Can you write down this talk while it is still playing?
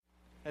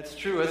That's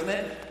true, isn't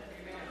it?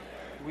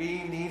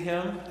 We need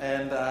him,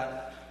 and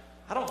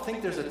I don't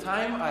think there's a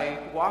time I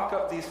walk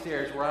up these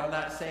stairs where I'm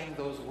not saying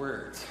those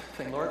words,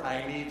 saying, Lord,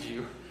 I need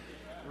you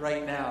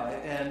right now.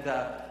 And,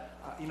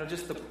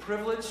 just the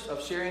privilege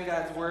of sharing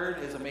God's word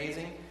is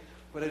amazing,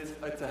 but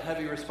it's a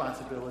heavy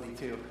responsibility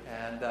too.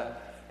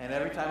 And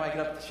every time I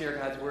get up to share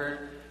God's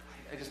word,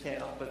 I just can't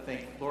help but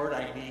think, Lord,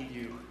 I need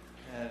you.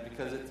 And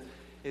because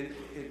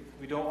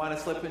we don't want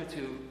to slip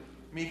into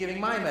me giving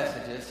my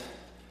messages.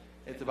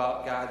 It's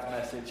about God's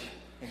message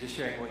and just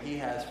sharing what he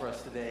has for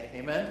us today.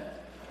 Amen?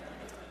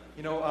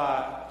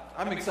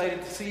 I'm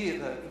excited to see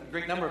the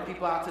great number of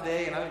people out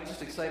today, and I'm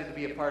just excited to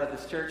be a part of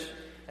this church.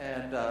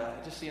 And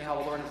just seeing how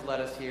the Lord has led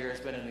us here has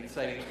been an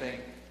exciting thing.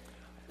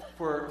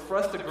 For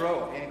us to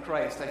grow in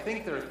Christ, I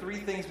think there are three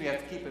things we have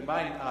to keep in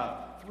mind,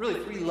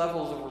 really three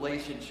levels of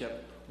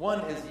relationship.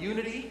 One is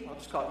unity. I'll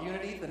just call it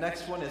unity. The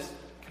next one is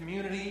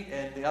community,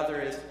 and the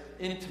other is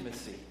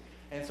intimacy.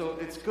 And so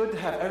it's good to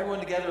have everyone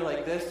together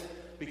like this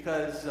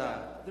because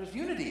there's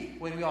unity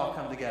when we all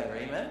come together.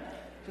 Amen?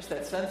 Just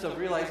that sense of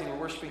realizing we're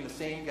worshiping the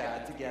same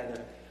God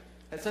together.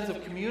 That sense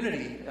of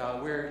community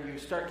where you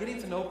start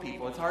getting to know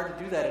people. It's hard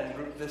to do that in a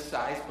group this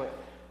size, but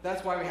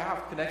that's why we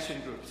have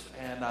connection groups.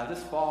 And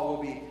this fall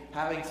we'll be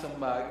having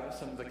some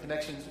of the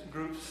connections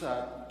groups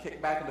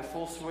kick back into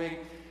full swing.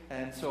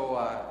 And so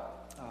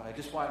I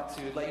just want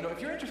to let you know,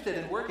 if you're interested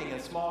in working in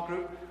a small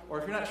group, or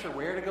if you're not sure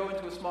where to go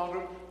into a small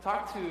group,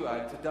 talk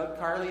to Doug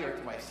Carley or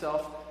to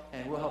myself,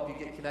 and we'll help you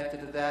get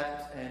connected to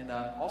that. And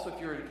also,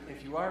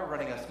 if you are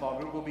running a small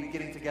group, we'll be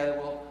getting together.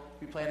 We'll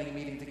be planning a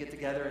meeting to get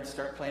together and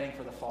start planning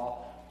for the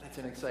fall. That's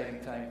an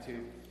exciting time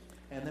too.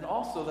 And then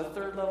also, the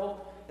third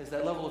level is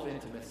that level of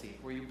intimacy,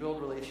 where you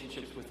build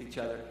relationships with each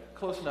other,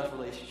 close enough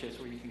relationships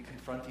where you can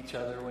confront each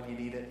other when you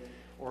need it,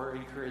 or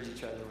encourage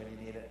each other when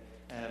you need it.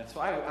 And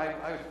so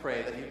I would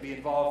pray that you'd be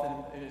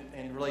involved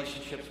in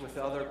relationships with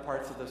other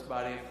parts of this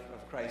body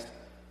of Christ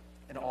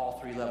in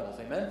all three levels.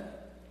 Amen?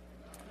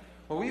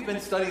 Well, we've been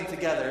studying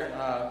together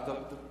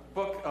the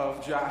book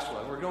of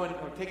Joshua.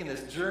 We're taking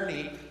this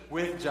journey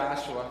with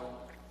Joshua,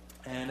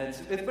 and it's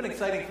been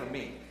exciting for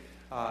me.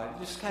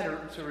 Just kind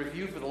of to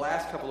review for the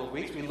last couple of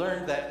weeks, we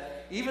learned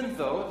that even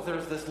though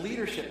there's this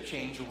leadership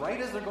change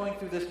right as they're going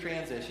through this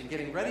transition,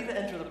 getting ready to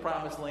enter the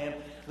promised land,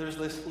 there's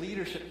this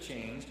leadership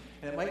change,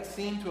 and it might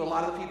seem to a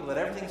lot of people that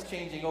everything's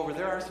changing over.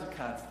 There are some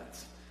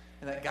constants,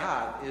 and that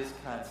God is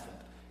constant.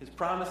 His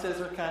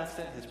promises are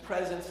constant, his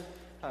presence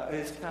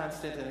is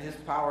constant, and his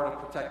power to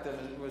protect them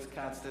was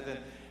constant,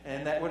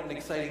 and that what an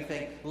exciting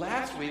thing.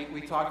 Last week,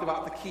 we talked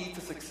about the key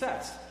to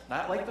success.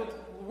 Not like the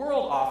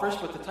world offers,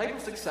 but the type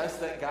of success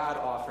that God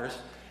offers.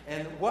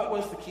 And what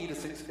was the key to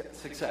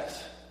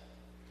success?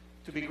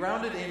 To be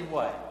grounded in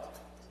what?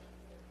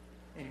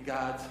 In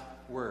God's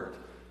Word.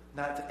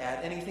 Not to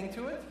add anything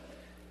to it,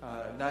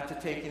 not to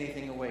take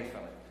anything away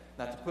from it.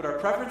 Not to put our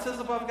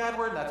preferences above God's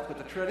Word, not to put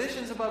the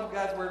traditions above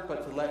God's Word,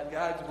 but to let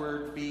God's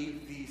Word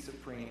be the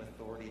supreme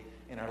authority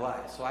in our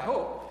lives. So I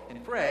hope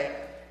and pray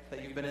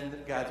that you've been in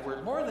God's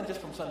Word more than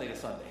just from Sunday to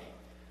Sunday,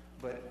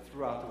 but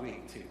throughout the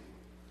week too.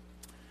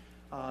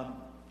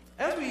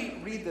 As we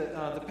read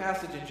the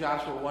passage in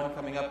Joshua 1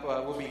 coming up,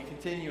 we'll be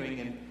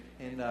continuing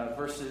in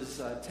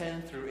verses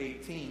 10 through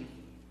 18.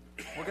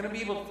 We're going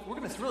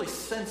to really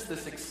sense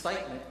this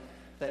excitement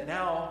that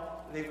now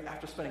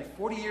after spending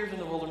 40 years in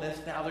the wilderness,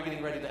 now they're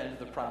getting ready to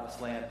enter the promised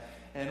land.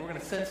 And we're going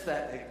to sense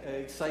that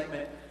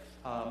excitement.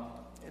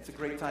 It's a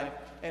great time.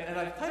 And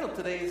I've titled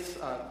today's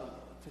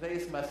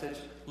message,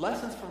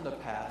 Lessons from the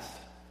Past,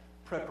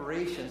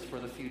 Preparations for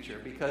the Future.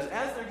 Because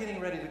as they're getting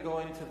ready to go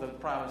into the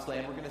promised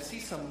land, we're going to see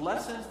some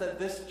lessons that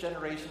this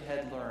generation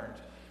had learned.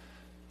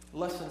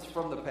 Lessons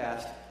from the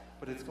past,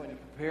 but it's going to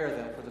prepare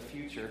them for the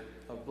future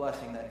of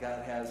blessing that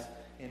God has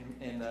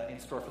in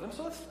store for them.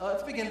 So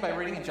let's begin by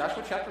reading in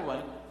Joshua chapter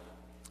 1,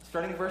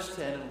 starting verse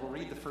 10, and we'll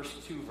read the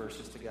first two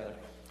verses together.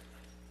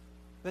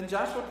 Then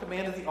Joshua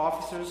commanded the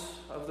officers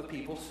of the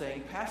people,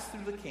 saying, "Pass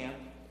through the camp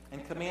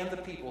and command the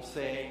people,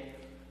 saying,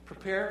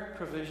 prepare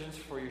provisions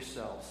for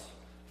yourselves.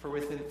 For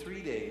within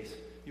 3 days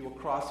you will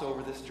cross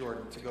over this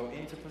Jordan to go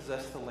in to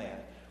possess the land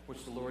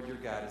which the Lord your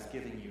God is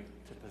giving you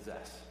to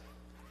possess."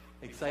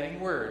 Exciting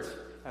words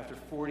after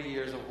 40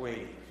 years of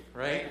waiting,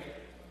 right?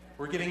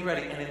 We're getting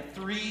ready, and in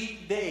 3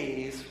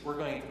 days we're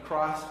going to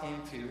cross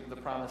into the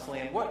promised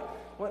land. What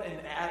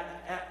I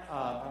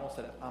almost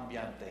said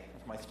ambiente.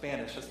 That's my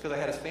Spanish. Just because I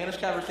had a Spanish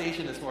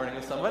conversation this morning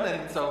with someone,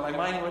 and so my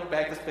mind went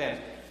back to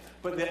Spanish.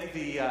 But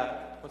the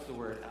what's the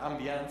word?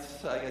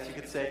 Ambiance, I guess you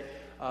could say.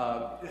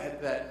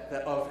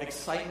 That of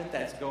excitement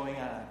that's going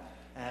on,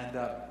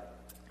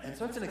 and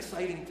so it's an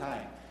exciting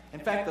time. In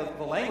fact,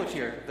 the language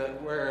here,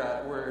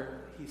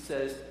 where he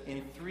says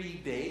in 3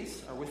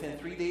 days, or within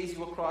 3 days you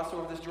will cross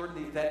over this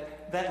Jordan.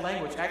 That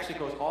language actually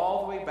goes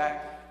all the way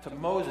back to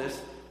Moses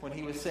when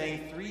he was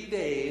saying 3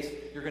 days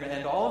you're going to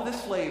end all of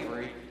this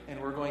slavery and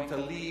we're going to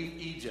leave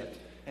Egypt.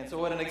 And so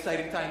what an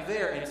exciting time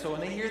there. And so when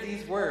they hear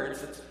these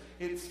words,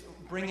 it's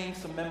bringing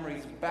some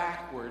memories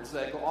backwards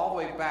that go all the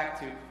way back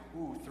to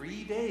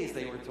 3 days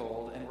they were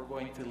told, and we're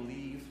going to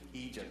leave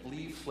Egypt,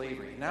 leave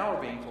slavery. Now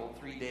we're being told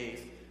 3 days,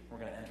 we're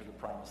going to enter the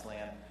promised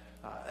land.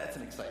 That's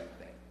an exciting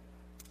thing.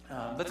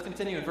 Let's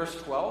continue in verse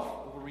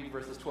 12. We'll read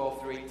verses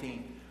 12 through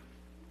 18.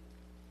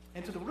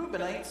 And to the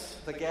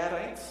Reubenites, the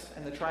Gadites,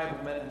 and the tribe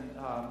of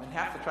and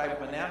half the tribe of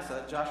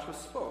Manasseh, Joshua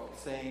spoke,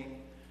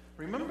 saying,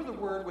 "Remember the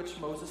word which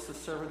Moses, the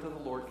servant of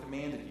the Lord,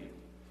 commanded you,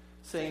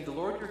 saying, The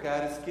Lord your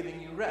God is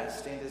giving you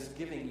rest and is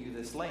giving you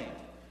this land.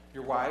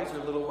 Your wives,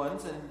 your little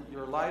ones, and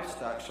your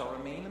livestock shall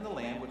remain in the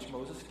land which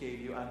Moses gave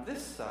you on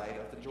this side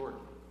of the Jordan.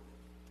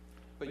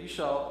 But you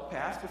shall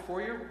pass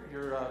before your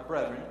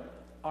brethren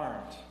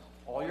armed,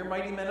 all your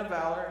mighty men of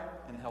valor,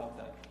 and help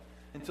them,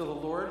 until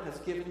the Lord has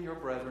given your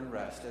brethren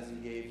rest as he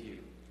gave you.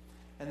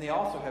 And they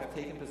also have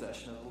taken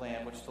possession of the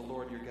land which the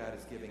Lord your God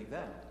is giving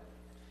them.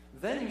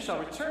 Then you shall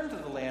return to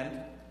the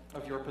land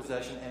of your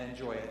possession and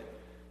enjoy it,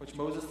 which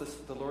Moses,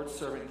 the Lord's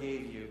servant,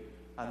 gave you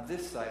on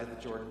this side of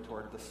the Jordan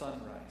toward the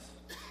sunrise."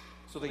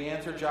 So they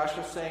answered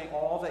Joshua, saying,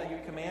 "All that you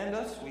command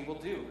us, we will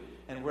do,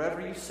 and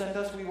wherever you send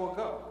us, we will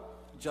go.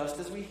 Just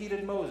as we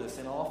heeded Moses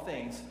in all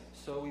things,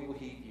 so we will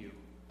heed you.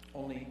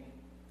 Only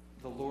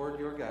the Lord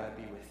your God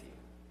be with you."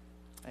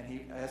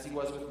 And as he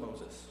was with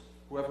Moses.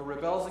 "Whoever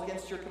rebels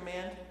against your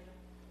command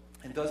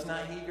and does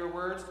not heed your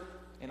words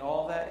in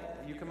all that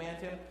you command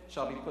him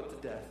shall be put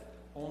to death.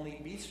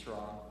 Only be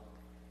strong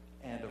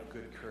and of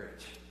good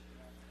courage."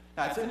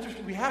 Now, it's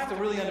interesting. We have to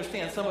really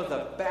understand some of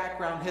the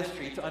background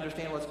history to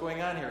understand what's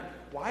going on here.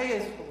 Why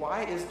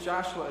is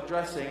Joshua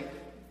addressing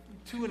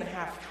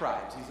 2.5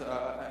 tribes? He's,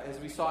 as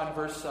we saw in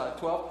verse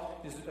 12,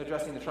 he's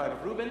addressing the tribe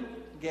of Reuben,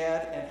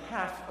 Gad, and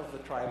half of the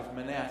tribe of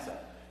Manasseh.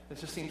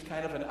 This just seems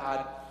kind of an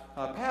odd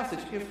passage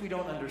if we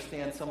don't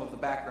understand some of the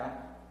background.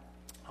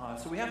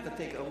 So we have to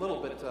take a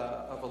little bit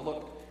of a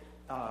look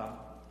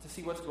to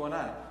see what's going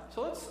on.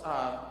 So let's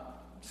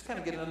just kind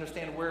of get an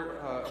understanding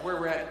where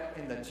we're at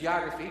in the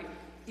geography.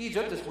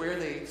 Egypt is where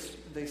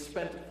they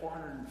spent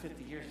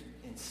 450 years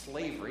in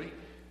slavery,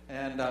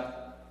 and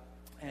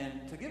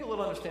to give a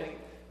little understanding,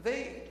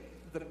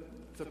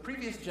 the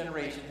previous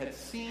generation had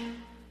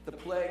seen the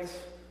plagues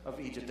of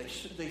Egypt.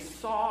 They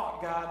saw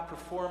God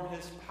perform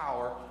his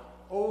power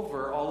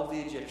over all of the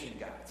Egyptian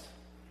gods.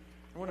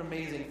 What an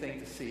amazing thing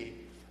to see.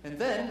 And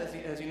then,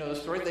 as you know the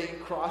story, they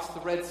crossed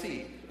the Red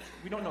Sea.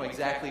 We don't know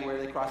exactly where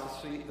they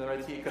crossed the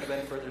Red Sea. It could have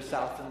been further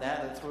south than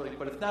that.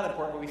 But it's not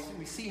important. But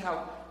we see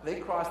how they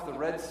crossed the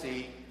Red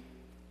Sea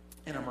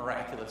in a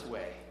miraculous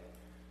way.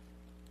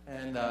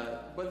 And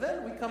but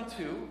then we come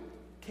to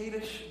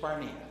Kadesh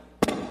Barnea.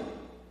 What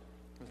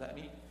does that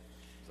mean?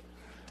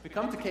 We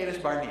come to Kadesh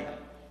Barnea.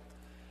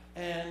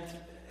 And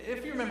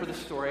if you remember the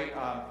story,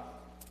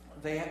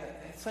 they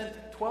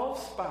sent 12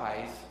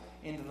 spies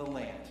into the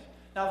land.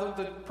 Now,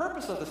 the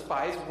purpose of the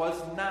spies was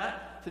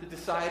not to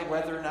decide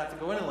whether or not to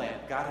go into the land.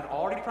 God had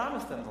already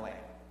promised them the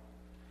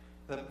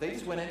land. They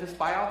just went in to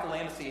spy out the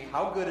land to see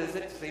how good is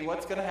it, to see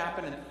what's going to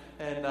happen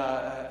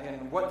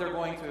and what they're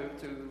going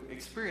to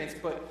experience.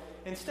 But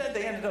instead,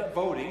 they ended up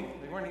voting.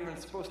 They weren't even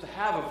supposed to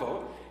have a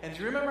vote. And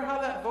do you remember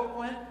how that vote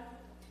went?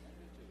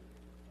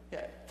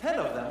 Yeah, 10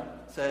 of them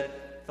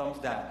said thumbs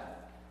down.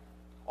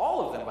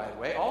 All of them, by the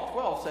way, all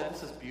 12 said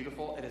this is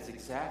beautiful. It is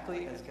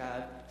exactly as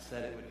God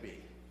said it would be.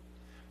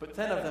 But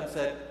 10 of them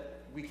said,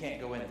 we can't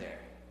go in there.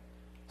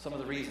 Some of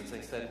the reasons,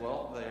 they said,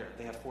 well,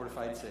 they have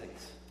fortified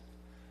cities.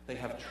 They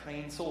have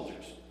trained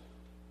soldiers.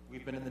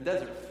 We've been in the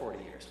desert for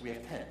 40 years. We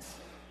have tents.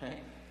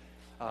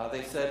 Right?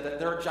 They said that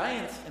there are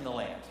giants in the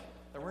land.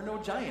 There were no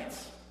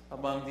giants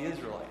among the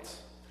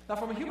Israelites. Now,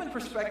 from a human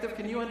perspective,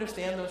 can you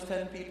understand those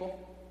 10 people?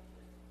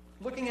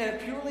 Looking at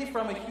it purely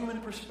from a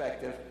human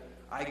perspective,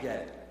 I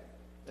get it.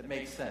 It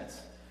makes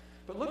sense.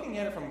 But looking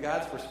at it from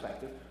God's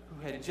perspective,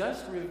 who had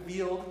just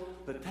revealed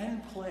the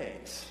 10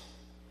 plagues,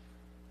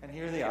 and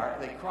here they are,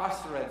 they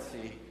cross the Red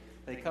Sea,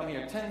 they come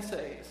here, 10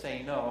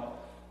 say no,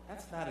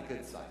 that's not a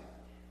good sign.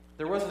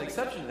 There was an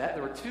exception to that.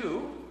 There were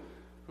 2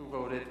 who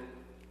voted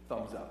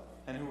thumbs up.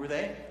 And who were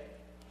they?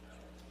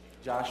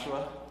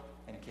 Joshua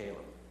and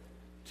Caleb.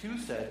 2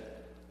 said,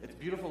 it's a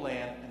beautiful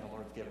land, and the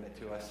Lord's given it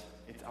to us.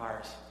 It's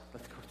ours.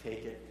 Let's go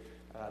take it.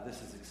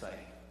 This is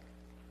exciting.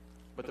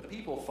 But the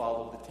people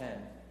followed the 10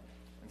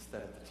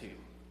 instead of the 2.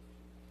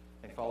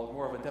 They followed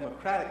more of a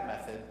democratic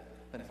method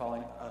than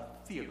following a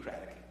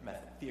theocratic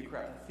method.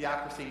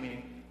 Theocracy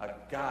meaning a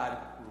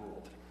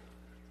God-ruled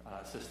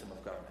system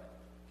of government.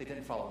 They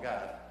didn't follow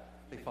God.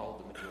 They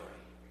followed the majority.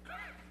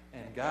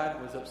 And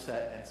God was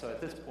upset, and so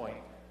at this point,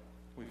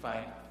 we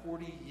find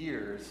 40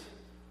 years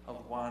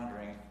of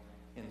wandering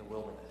in the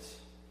wilderness.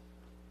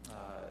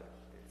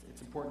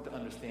 It's important to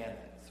understand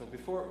that. So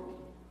before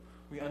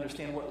we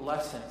understand what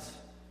lessons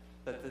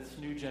that this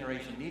new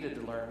generation needed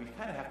to learn, we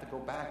kind of have to go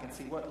back and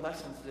see what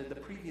lessons did the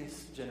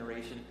previous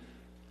generation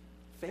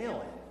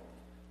fail in,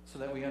 so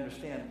that we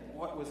understand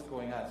what was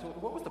going on. So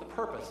what was the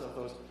purpose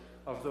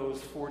of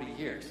those 40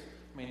 years?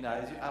 I mean,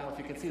 I don't know if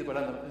you can see it, but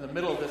in the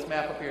middle of this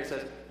map up here, it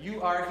says,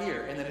 you are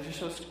here. And then it just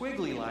shows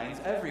squiggly lines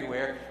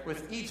everywhere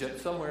with Egypt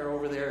somewhere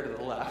over there to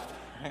the left.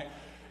 Right?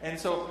 And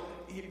so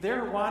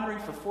they're wandering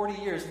for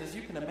 40 years, and as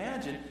you can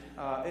imagine,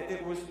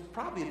 it was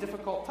probably a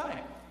difficult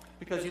time.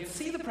 Because you'd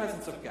see the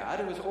presence of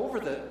God. It was over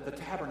the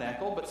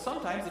tabernacle, but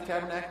sometimes the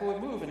tabernacle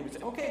would move, and we'd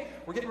say, okay,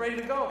 we're getting ready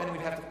to go. And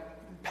we'd have to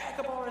pack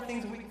up all our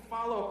things, and we'd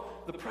follow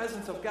the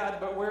presence of God.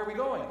 But where are we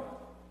going?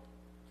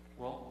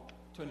 Well,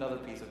 to another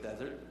piece of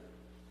desert.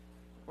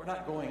 We're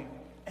not going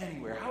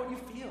anywhere. How would you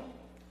feel?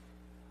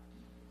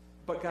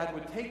 But God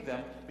would take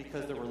them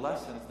because there were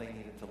lessons they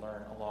needed to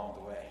learn along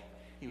the way.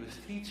 He was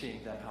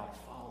teaching them how to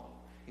follow.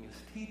 He was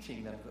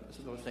teaching them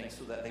those things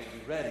so that they'd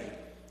be ready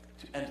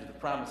to enter the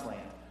promised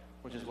land,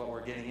 which is what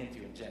we're getting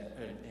into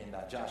in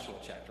Joshua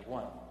chapter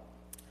 1.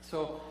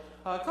 So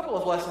a couple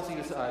of lessons he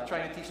was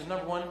trying to teach them.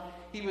 Number one,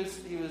 he was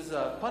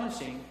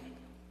punishing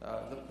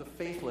the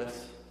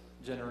faithless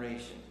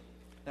generation.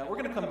 Now, we're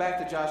going to come back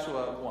to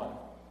Joshua 1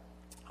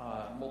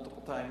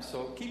 multiple times,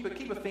 so keep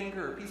a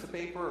finger or a piece of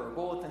paper or a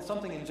bulletin,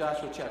 something in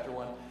Joshua chapter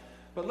 1.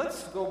 But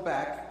let's go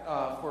back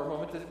for a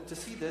moment to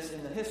see this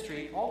in the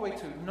history, all the way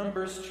to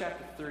Numbers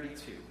chapter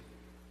 32.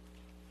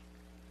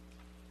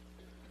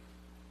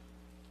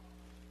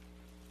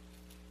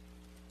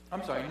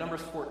 I'm sorry,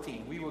 Numbers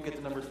 14. We will get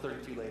to Numbers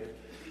 32 later.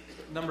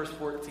 Numbers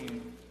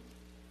 14,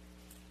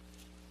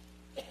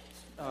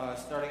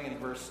 starting in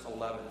verse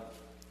 11.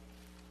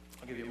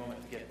 I'll give you a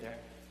moment to get there.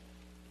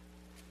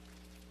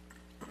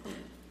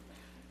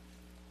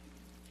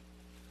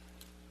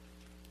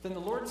 Then the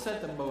Lord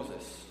said to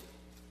Moses,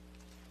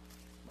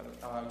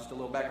 just a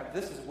little background,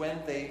 this is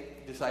when they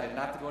decided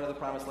not to go into the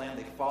promised land.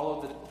 They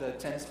followed the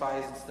 10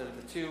 spies instead of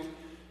the 2.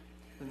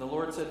 Then the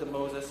Lord said to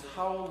Moses,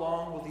 how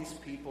long will these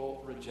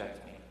people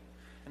reject me?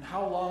 And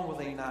how long will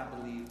they not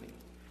believe me?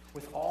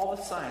 With all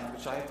the signs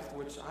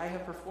which I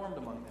have performed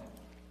among them,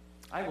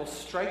 I will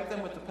strike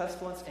them with the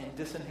pestilence and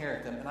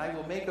disinherit them, and I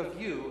will make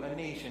of you a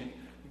nation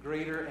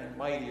greater and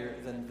mightier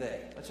than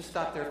they. Let's just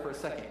stop there for a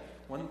second.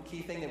 One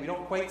key thing that we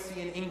don't quite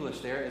see in English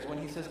there is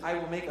when he says, I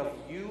will make of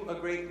you a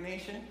great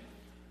nation.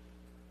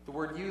 The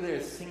word you there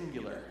is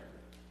singular.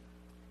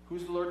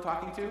 Who's the Lord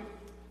talking to?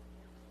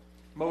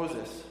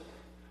 Moses.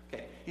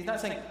 Okay, he's not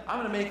saying, I'm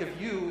going to make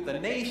of you, the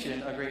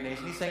nation, a great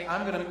nation. He's saying,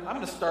 I'm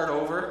going to start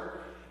over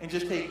and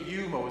just take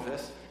you,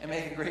 Moses, and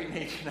make a great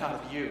nation out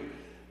of you.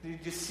 Did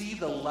you see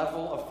the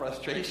level of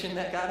frustration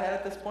that God had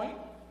at this point?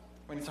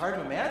 I mean, it's hard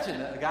to imagine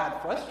that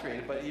God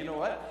frustrated, but you know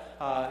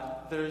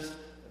what? There's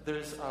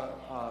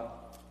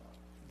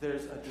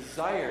a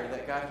desire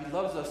that God, he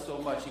loves us so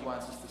much, he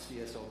wants us to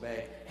see us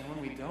obey. And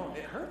when we don't,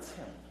 it hurts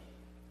him.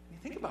 You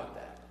think about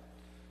that.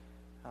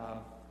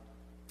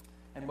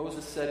 And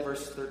Moses said,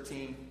 verse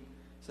 13,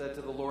 said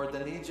to the Lord,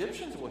 then the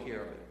Egyptians will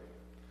hear of it.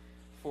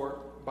 For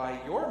by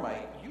your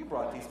might you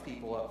brought these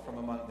people up from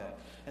among them,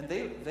 and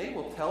they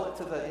will tell it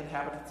to the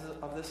inhabitants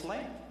of this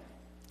land.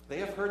 They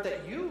have heard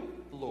that you,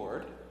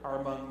 Lord, are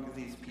among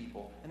these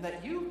people, and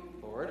that you,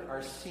 Lord,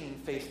 are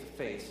seen face to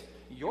face.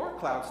 Your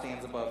cloud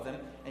stands above them,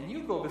 and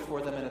you go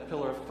before them in a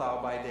pillar of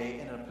cloud by day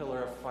and in a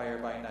pillar of fire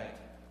by night.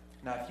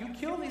 Now if you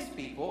kill these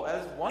people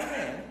as one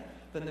man,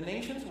 then the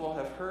nations will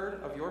have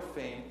heard of your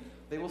fame.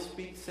 They will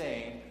speak,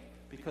 saying,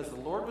 because the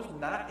Lord was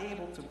not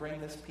able to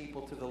bring this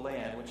people to the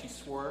land which he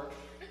swore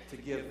to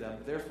give them.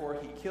 Therefore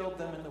he killed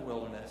them in the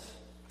wilderness.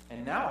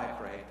 And now I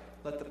pray,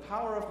 let the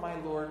power of my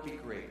Lord be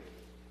great.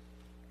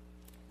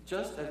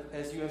 Just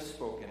as you have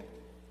spoken,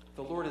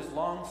 the Lord is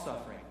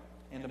long-suffering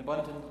and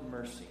abundant in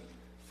mercy,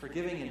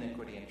 forgiving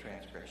iniquity and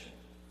transgression.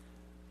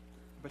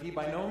 But he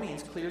by no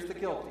means clears the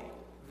guilty,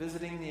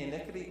 visiting the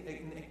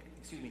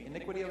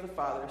iniquity of the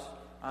fathers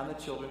on the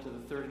children to the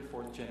third and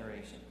fourth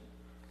generation.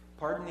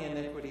 Pardon the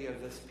iniquity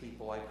of this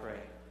people, I pray,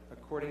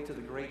 according to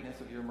the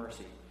greatness of your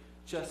mercy,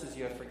 just as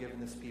you have forgiven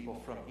this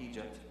people from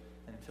Egypt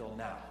until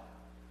now.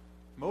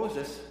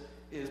 Moses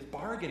is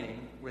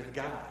bargaining with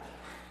God.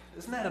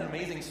 Isn't that an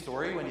amazing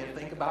story when you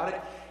think about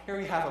it? Here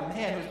we have a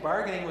man who's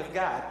bargaining with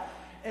God.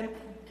 And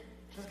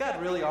does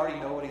God really already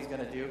know what he's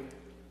going to do?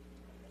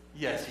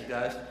 Yes, he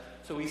does.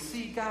 So we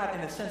see God,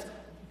 in a sense,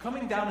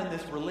 coming down in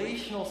this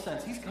relational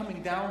sense. He's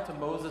coming down to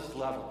Moses'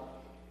 level.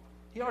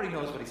 He already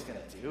knows what he's going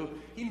to do.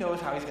 He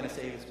knows how he's going to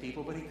save his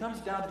people, but he comes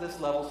down to this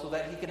level so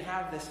that he can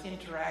have this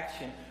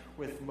interaction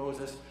with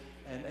Moses,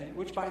 and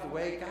which, by the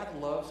way, God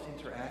loves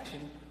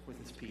interaction with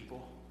his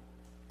people.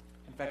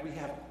 In fact, we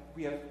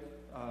have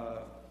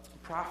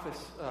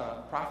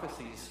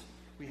prophecies.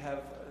 We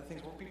have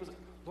things where people say,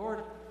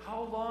 Lord,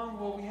 how long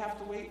will we have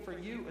to wait for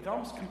you? It's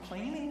almost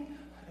complaining,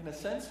 in a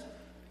sense,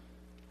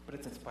 but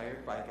it's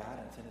inspired by God,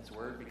 and it's in his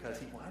word, because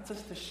he wants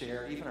us to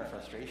share even our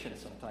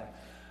frustrations sometimes.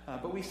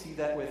 But we see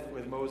that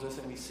with Moses,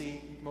 and we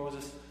see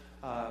Moses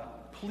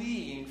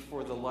pleading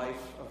for the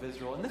life of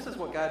Israel. And this is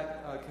what God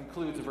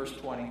concludes in verse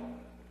 20.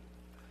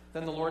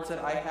 Then the Lord said,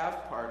 I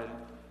have pardoned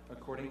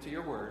according to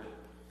your word,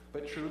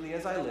 but truly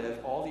as I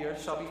live, all the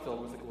earth shall be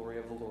filled with the glory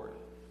of the Lord.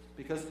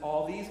 Because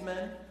all these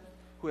men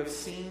who have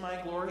seen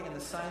my glory and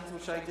the signs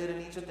which I did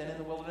in Egypt and in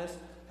the wilderness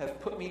have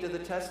put me to the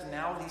test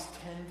now these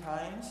 10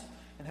 times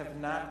and have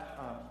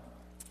not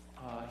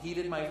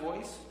heeded my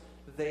voice,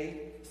 they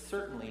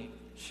certainly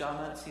shall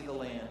not see the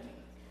land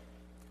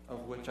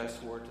of which I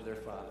swore to their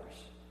fathers,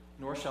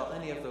 nor shall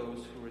any of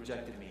those who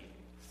rejected me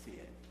see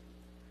it.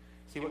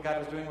 See what God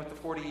was doing with the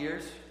 40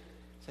 years?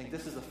 Saying,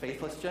 this is a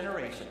faithless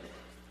generation.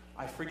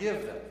 I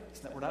forgive them.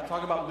 We're not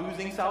talking about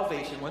losing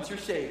salvation. Once you're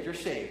saved, you're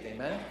saved.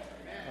 Amen?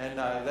 And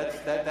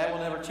that will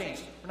never change.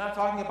 We're not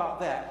talking about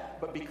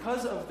that. But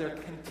because of their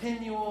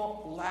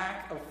continual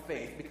lack of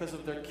faith, because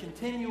of their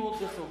continual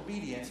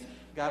disobedience,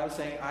 God was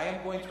saying, I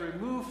am going to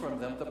remove from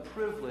them the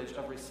privilege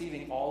of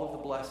receiving all of the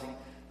blessing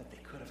that they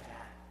could have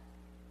had.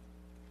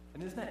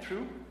 And isn't that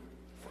true?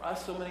 For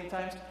us so many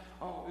times,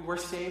 we're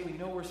saved, we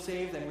know we're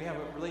saved, and we have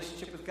a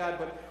relationship with God,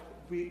 but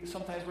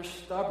sometimes we're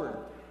stubborn.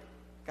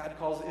 God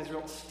calls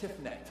Israel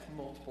stiff-necked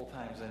multiple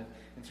times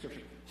in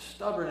Scripture.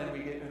 Stubborn,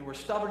 and we're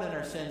stubborn in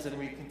our sins, and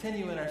we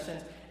continue in our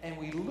sins, and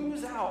we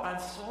lose out on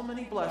so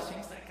many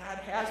blessings that God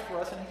has for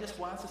us, and He just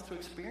wants us to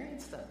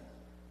experience them.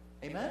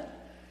 Amen?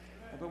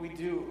 But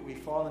we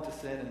fall into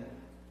sin,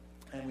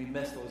 and we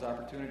miss those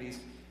opportunities.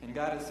 And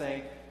God is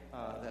saying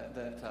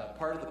that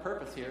part of the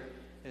purpose here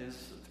is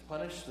to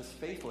punish this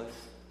faithless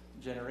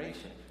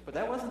generation. But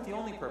that wasn't the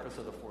only purpose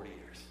of the 40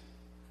 years.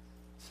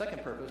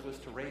 Second purpose was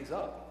to raise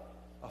up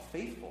a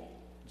faithful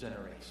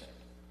generation.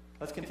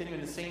 Let's continue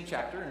in the same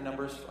chapter in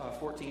Numbers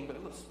 14, but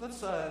let's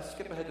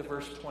skip ahead to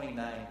verse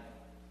 29.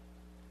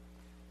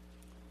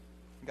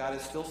 God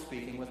is still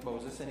speaking with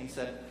Moses, and He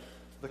said,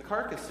 the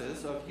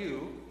carcasses of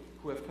you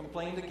who have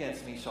complained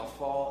against me shall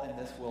fall in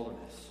this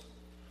wilderness.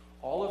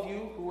 All of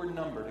you who were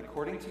numbered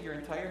according to your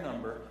entire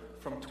number,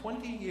 from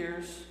 20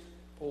 years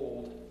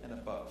old and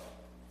above,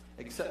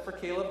 except for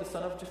Caleb the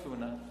son of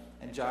Jephunneh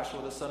and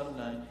Joshua the son of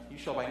Nun, you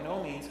shall by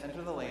no means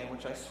enter the land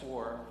which I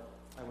swore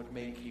I would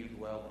make you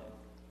dwell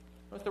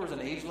in. Notice there was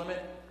an age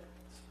limit.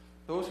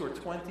 Those who are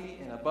 20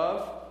 and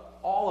above,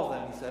 all of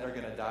them, He said, are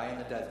going to die in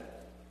the desert.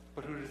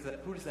 But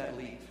who does that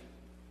leave?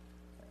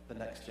 The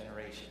next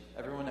generation.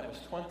 Everyone that was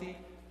 20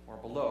 or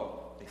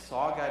below, they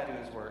saw God do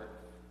His work.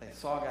 They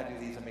saw God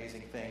do these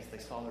amazing things. They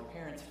saw their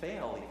parents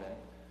fail even.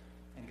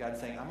 And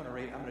God's saying, I'm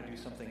going to do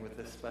something with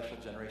this special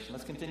generation.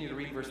 Let's continue to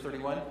read verse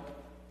 31.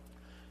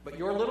 But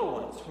your little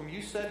ones, whom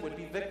you said would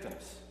be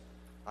victims,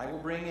 I will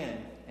bring in,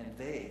 and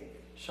they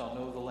shall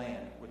know the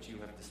land which you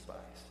have despised.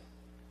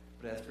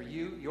 But as for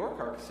you, your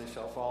carcasses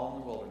shall fall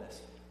in the wilderness,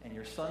 and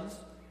your sons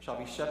shall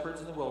be shepherds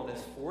in the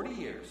wilderness 40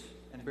 years,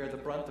 and bear the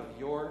brunt of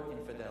your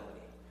infidelity,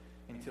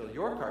 until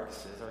your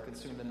carcasses are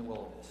consumed in the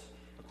wilderness,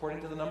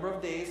 according to the number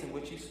of days in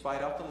which you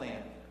spied out the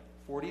land,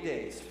 40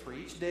 days. For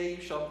each day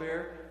you shall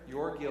bear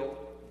your guilt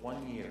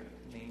 1 year,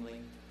 namely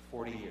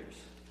 40 years.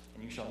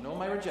 And you shall know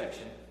my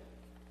rejection.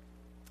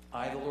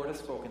 I, the Lord, have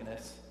spoken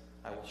this.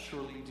 I will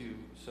surely do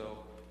so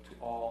to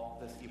all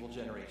this evil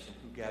generation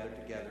who gather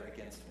together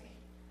against me.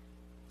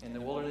 In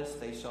the wilderness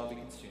they shall be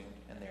consumed,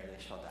 and there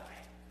they shall die.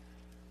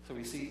 So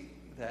we see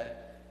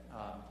that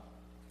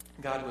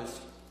God was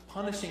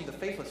punishing the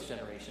faithless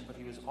generation, but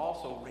He was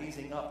also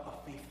raising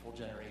up a faithful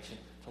generation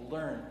to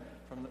learn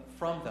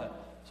from them.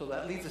 So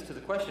that leads us to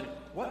the question,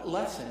 what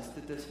lessons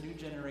did this new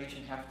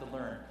generation have to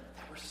learn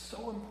that were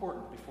so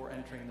important before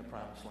entering the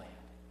promised land?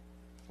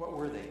 What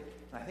were they?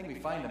 And I think we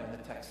find them in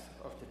the text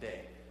of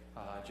today,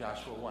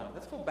 Joshua 1.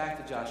 Let's go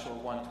back to Joshua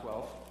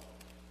 1:12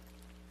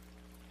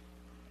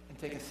 and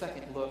take a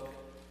second look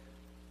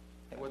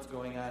at what's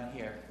going on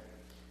here.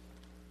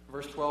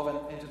 Verse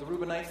 12, and to the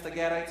Reubenites, the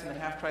Gadites, and the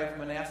half-tribe of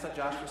Manasseh,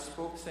 Joshua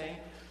spoke, saying,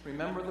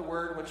 remember the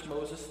word which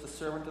Moses, the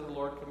servant of the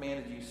Lord,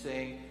 commanded you,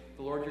 saying,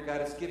 the Lord your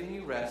God is giving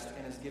you rest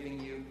and is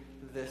giving you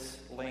this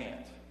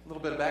land. A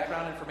little bit of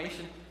background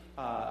information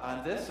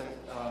on this,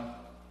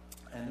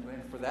 and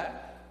for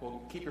that,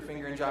 we'll keep your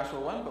finger in Joshua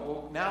 1,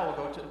 but now we'll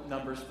go to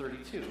Numbers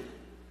 32,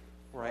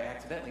 where I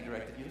accidentally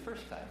directed you the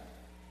first time.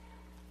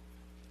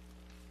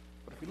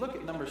 But if we look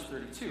at Numbers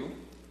 32,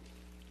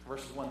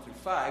 verses 1 through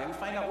 5, we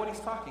find out what He's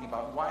talking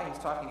about and why He's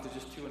talking to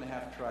just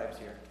 2.5 tribes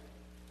here.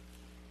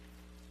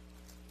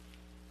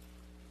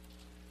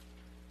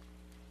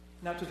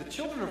 Now to the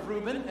children of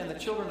Reuben and the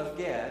children of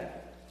Gad,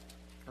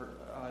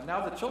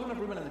 now the children of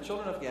Reuben and the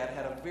children of Gad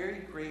had a very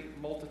great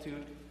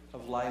multitude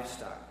of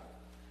livestock.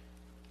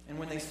 And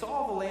when they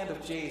saw the land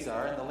of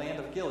Jazer and the land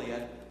of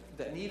Gilead,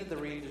 that needed the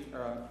region,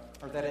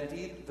 or that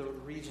indeed the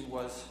region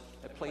was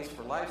a place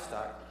for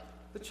livestock,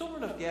 the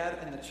children of Gad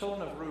and the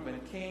children of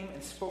Reuben came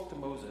and spoke to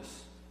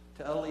Moses,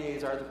 to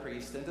Eleazar the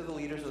priest, and to the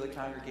leaders of the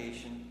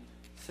congregation,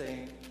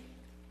 saying,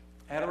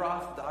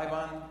 Adaroth,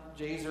 Dibon,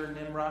 Jazer,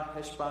 Nimrah,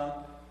 Heshbon,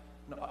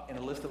 and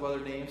a list of other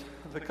names,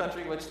 the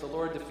country which the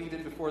Lord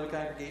defeated before the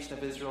congregation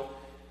of Israel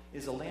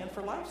is a land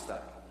for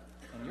livestock,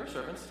 and your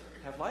servants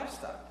have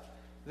livestock.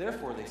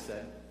 Therefore, they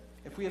said,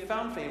 if we have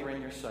found favor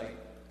in your sight,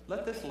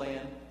 let this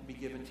land be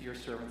given to your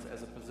servants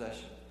as a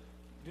possession.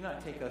 Do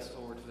not take us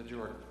over to the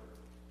Jordan.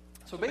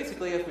 So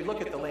basically, if we look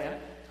at the land,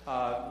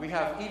 we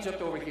have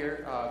Egypt over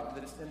here.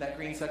 That's in that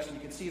green section. You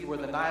can see where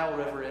the Nile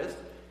River is.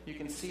 You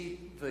can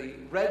see the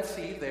Red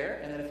Sea there.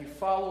 And then if you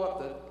follow up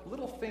the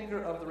little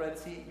finger of the Red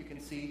Sea, you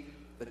can see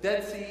the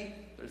Dead Sea.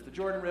 There's the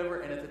Jordan River.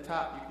 And at the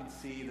top, you can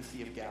see the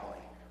Sea of Galilee,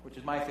 which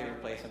is my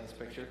favorite place in this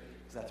picture,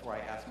 because that's where I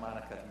asked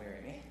Monica to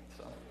marry me.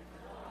 So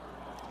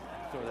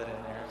throw that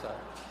in there. So,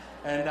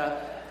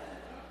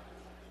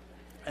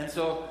 And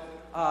so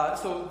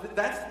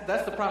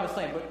that's the promised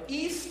land. But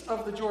east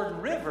of the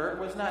Jordan River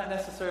was not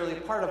necessarily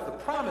part of the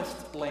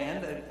promised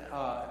land,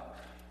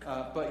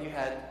 but you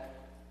had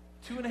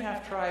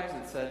 2.5 tribes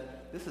that said,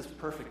 this is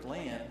perfect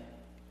land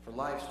for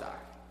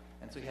livestock.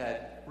 And so you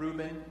had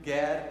Reuben,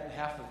 Gad, and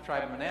half of the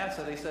tribe of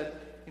Manasseh. They said,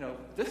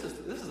 this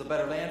is a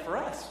better land for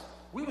us.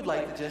 We would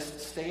like to just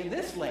stay in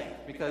this land,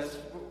 because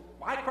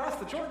why cross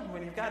the Jordan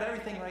when you've got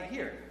everything right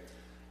here?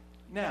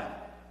 Now,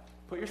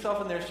 put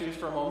yourself in their shoes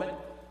for a moment.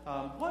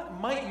 What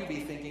might you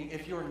be thinking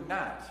if you're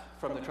not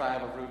from the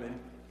tribe of Reuben,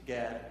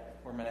 Gad,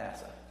 or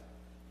Manasseh?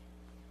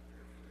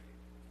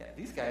 Yeah,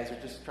 these guys are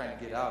just trying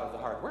to get out of the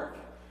hard work.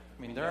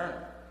 I mean,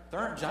 there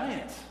aren't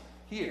giants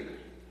here.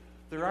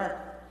 There aren't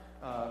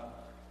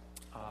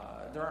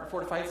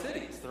fortified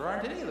cities. There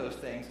aren't any of those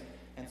things.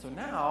 And so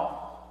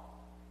now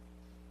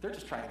they're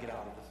just trying to get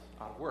out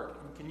of work.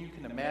 You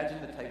can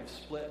imagine the type of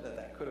split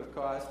that could have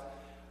caused.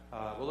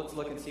 Well, let's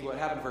look and see what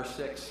happened. Verse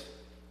 6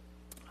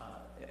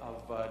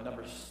 of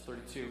Numbers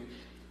 32.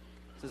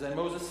 It says, "And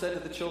Moses said to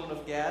the children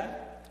of Gad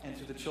and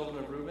to the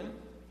children of Reuben,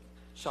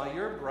 'Shall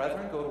your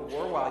brethren go to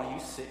war while you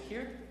sit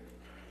here?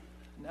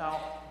 Now,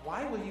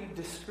 why will you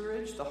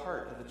discourage the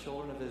heart of the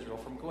children of Israel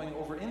from going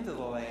over into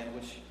the land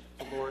which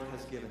the Lord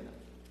has given them?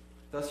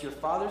 Thus your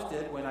fathers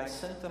did when I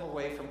sent them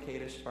away from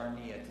Kadesh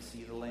Barnea to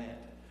see the land.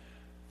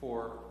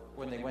 For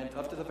when they went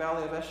up to the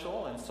valley of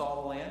Eshcol and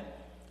saw the land,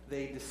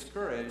 they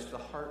discouraged the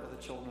heart of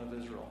the children of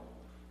Israel,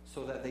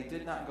 so that they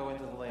did not go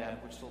into the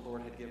land which the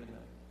Lord had given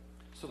them.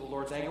 So the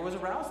Lord's anger was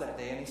aroused that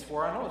day, and he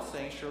swore on oath,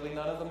 saying, Surely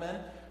none of the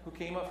men who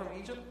came up from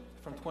Egypt,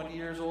 from 20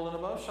 years old and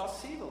above, shall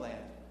see the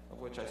land of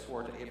which I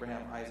swore to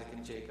Abraham, Isaac,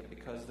 and Jacob,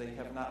 because they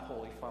have not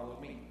wholly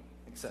followed me,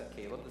 except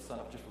Caleb, the son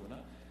of Jephunneh,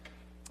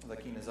 the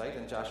Kenizzite,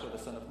 and Joshua, the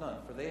son of Nun,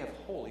 for they have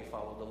wholly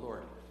followed the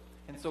Lord.'"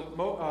 And so,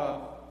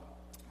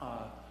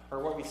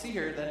 what we see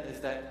here then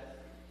is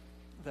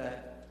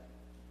that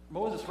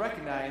Moses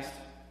recognized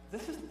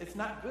it's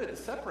not good to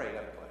separate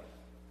everybody.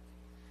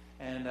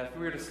 And if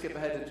we were to skip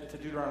ahead to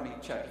Deuteronomy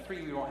chapter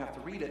 3, we won't have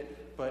to read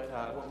it, but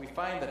what we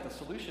find that the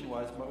solution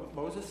was,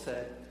 Moses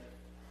said,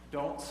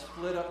 don't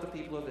split up the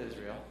people of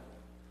Israel,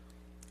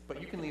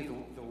 but you can leave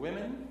the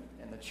women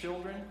and the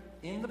children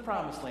in the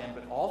promised land,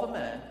 but all the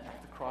men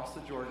have to cross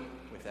the Jordan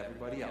with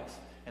everybody else.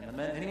 And the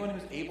men, anyone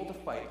who's able to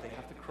fight, they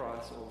have to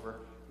cross over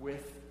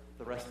with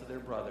the rest of their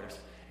brothers.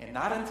 And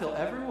not until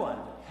everyone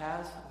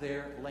has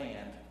their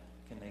land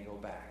can they go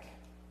back.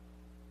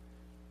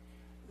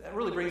 That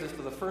really brings us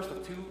to the first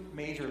of two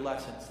major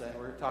lessons that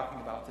we're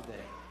talking about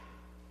today.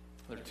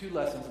 There are two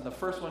lessons, and the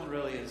first one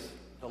really is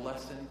the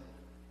lesson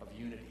of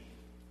unity.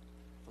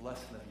 The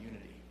lesson of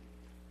unity.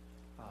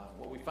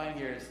 What we find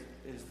here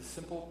is the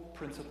simple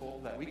principle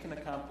that we can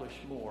accomplish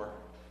more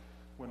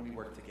when we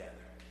work together.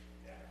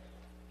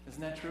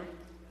 Isn't that true?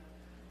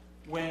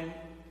 When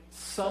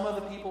some of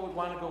the people would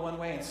want to go one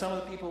way and some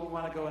of the people would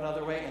want to go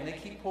another way, and they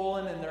keep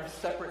pulling in their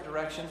separate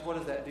directions, what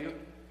does that do?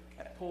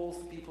 That pulls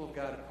the people of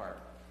God apart.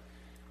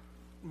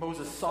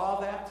 Moses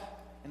saw that,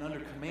 and under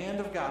command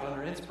of God,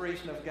 under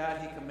inspiration of God,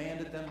 he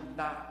commanded them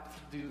not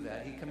to do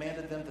that. He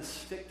commanded them to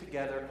stick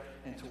together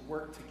and to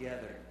work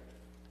together.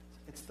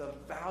 It's the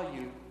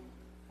value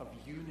of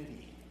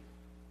unity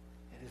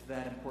that is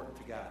that important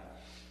to God.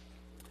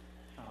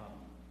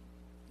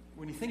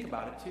 When you think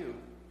about it, too,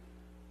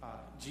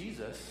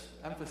 Jesus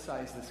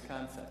emphasized this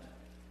concept.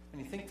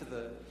 When you think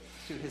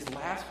to his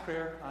last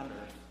prayer on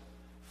earth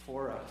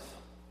for us,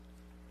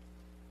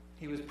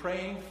 he was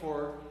praying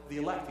for the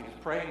elect. He was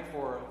praying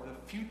for the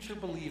future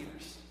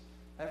believers,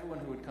 everyone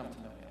who would come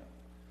to know him.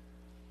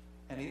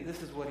 And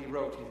this is what he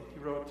wrote. He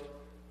wrote,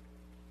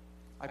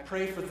 "I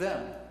pray for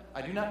them.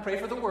 I do not pray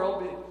for the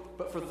world,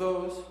 but for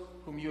those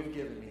whom you have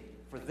given me,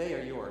 for they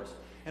are yours.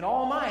 And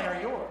all mine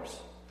are yours,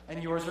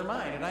 and yours are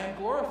mine, and I am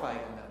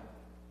glorified in them."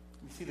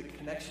 You see the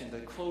connection,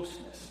 the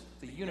closeness,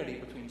 the unity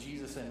between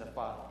Jesus and the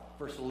Father.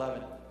 Verse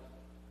 11.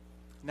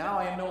 "Now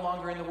I am no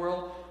longer in the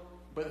world,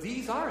 but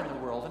these are in the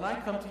world, and I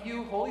come to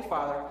you, Holy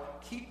Father,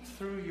 keep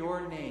through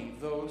your name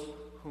those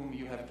whom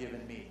you have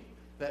given me,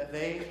 that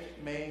they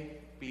may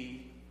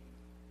be,"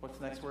 what's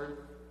the next word?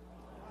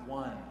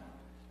 "One,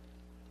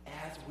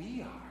 as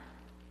we are."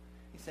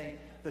 He's saying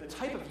the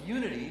type of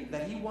unity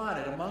that he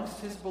wanted amongst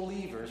his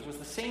believers was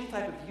the same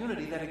type of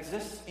unity that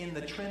exists in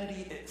the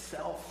Trinity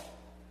itself.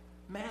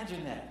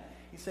 Imagine that.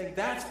 He's saying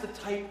that's the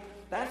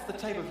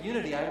type of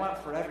unity I want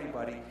for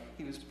everybody.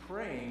 He was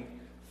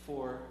praying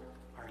for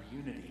our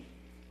unity.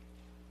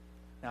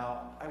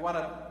 Now, I want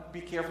to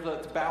be careful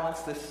to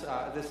balance this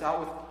out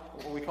with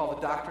what we call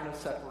the doctrine of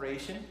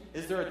separation.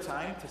 Is there a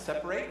time to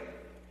separate?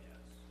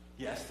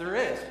 Yes, there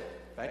is.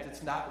 In fact,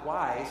 it's not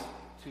wise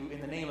to,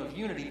 in the name of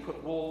unity,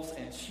 put wolves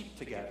and sheep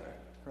together,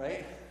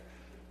 right?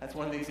 That's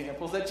one of the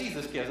examples that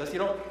Jesus gives us. You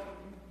don't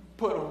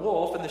put a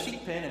wolf in the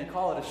sheep pen and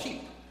call it a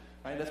sheep,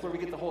 right? That's where we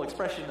get the whole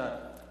expression,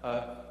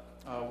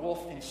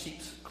 wolf in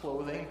sheep's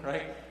clothing,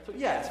 right? So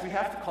yes, we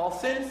have to call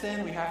sin,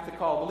 sin. We have to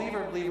call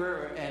believer,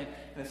 believer. And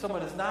if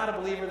someone is not a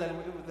believer,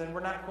 then we're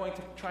not going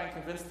to try and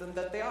convince them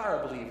that they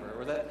are a believer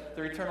or that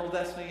their eternal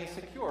destiny is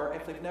secure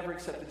if they've never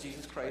accepted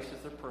Jesus Christ as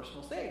their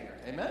personal Savior.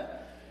 Amen?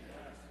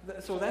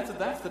 So that's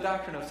the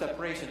doctrine of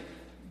separation.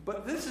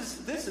 But this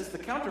is the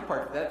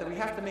counterpart to that we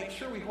have to make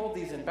sure we hold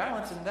these in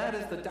balance, and that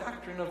is the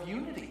doctrine of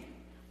unity.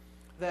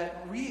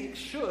 That we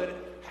should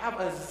have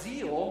a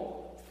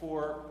zeal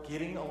for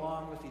getting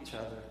along with each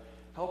other,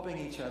 helping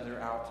each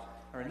other out,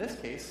 or in this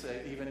case,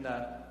 even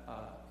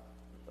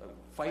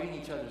fighting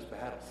each other's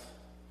battles.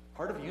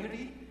 Part of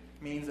unity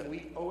means that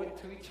we owe it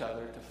to each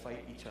other to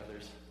fight each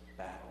other's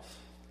battles.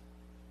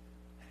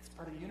 That's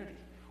part of unity.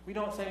 We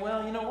don't say,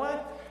 well, you know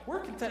what? We're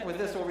content with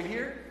this over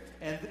here,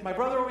 and my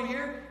brother over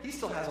here, he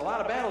still has a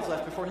lot of battles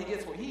left before he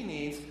gets what he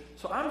needs,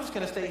 so I'm just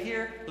going to stay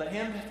here, let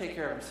him take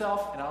care of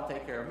himself, and I'll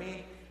take care of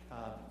me.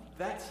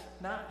 That's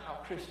not how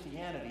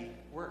Christianity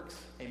works.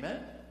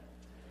 Amen?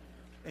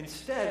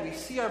 Instead, we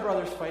see our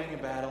brothers fighting a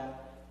battle,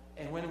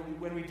 and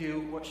when we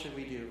do, what should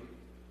we do?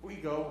 We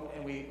go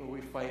and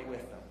we fight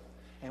with them.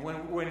 And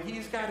when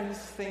he's got his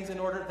things in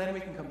order, then we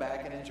can come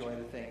back and enjoy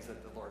the things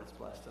that the Lord has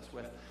blessed us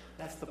with.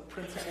 That's the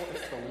principle,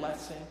 it's the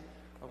lesson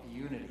of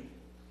unity.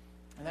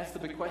 And that's the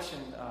big question,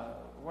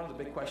 one of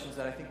the big questions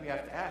that I think we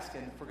have to ask,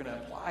 and if we're going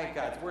to apply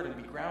God's Word and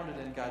be grounded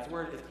in God's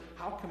Word, is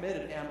how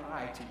committed am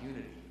I to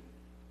unity?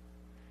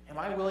 Am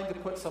I willing to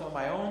put some of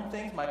my own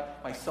things,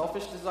 my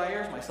selfish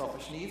desires, my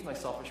selfish needs, my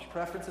selfish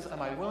preferences,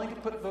 am I willing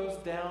to put those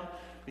down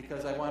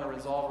because I want to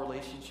resolve a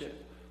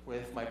relationship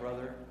with my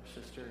brother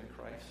or sister in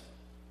Christ?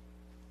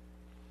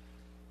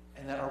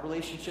 And that our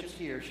relationships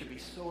here should be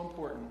so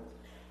important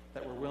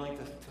that we're willing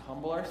to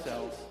humble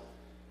ourselves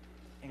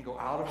and go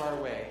out of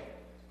our way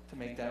to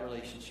make that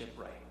relationship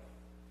right.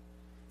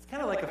 It's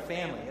kind of like a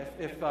family.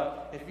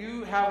 If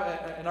you have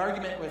an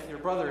argument with your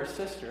brother or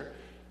sister,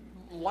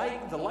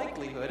 the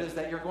likelihood is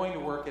that you're going to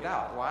work it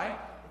out. Why?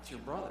 It's your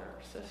brother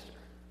or sister.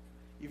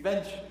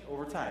 Eventually,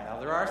 over time. Now,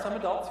 there are some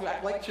adults who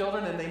act like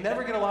children and they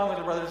never get along with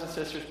their brothers and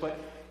sisters, but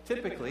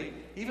typically,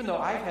 even though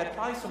I've had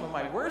probably some of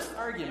my worst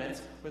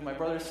arguments with my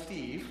brother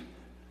Steve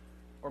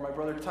or my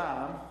brother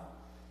Tom,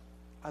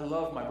 I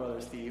love my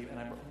brother Steve and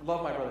I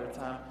love my brother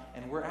Tom,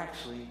 and we're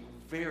actually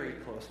very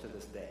close to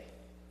this day.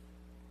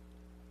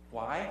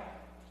 Why?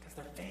 Because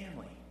they're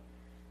family.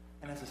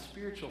 And as a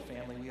spiritual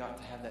family, we ought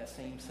to have that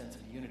same sense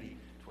of unity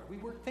to where we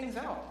work things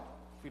out.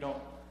 If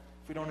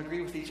we don't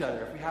agree with each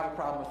other, if we have a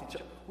problem with each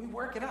other, we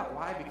work it out.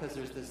 Why? Because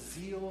there's this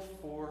zeal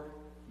for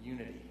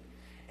unity.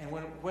 And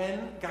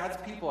when God's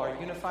people are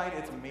unified,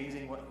 it's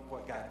amazing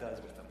what God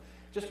does with them.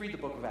 Just read the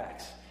book of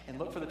Acts and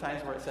look for the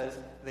times where it says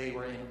they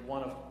were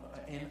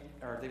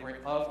they were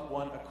of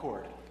one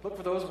accord. Look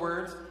for those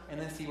words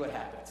and then see what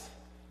happens.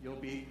 You'll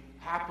be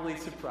happily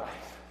surprised.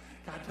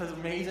 God does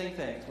amazing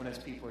things when his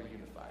people are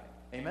unified.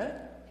 Amen?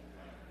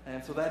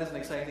 And so that is an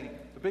exciting thing.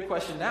 The big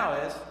question now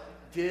is,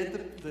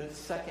 did the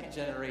second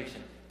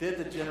generation, did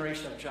the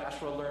generation of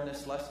Joshua learn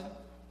this lesson?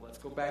 Let's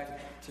go back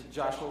to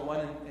Joshua 1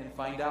 and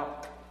find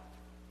out.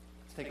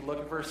 Let's take a look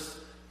at verse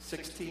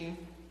 16.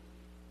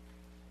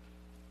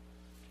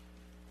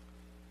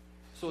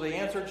 So they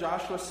answered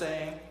Joshua,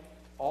 saying,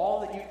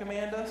 all that you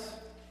command us,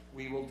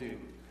 we will do.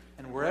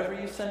 And wherever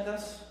you send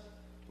us,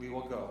 we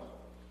will go.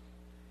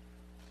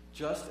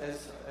 Just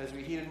as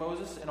we heeded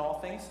Moses in all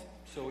things,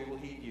 so we will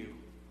heed you.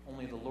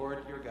 Only the Lord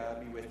your God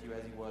be with you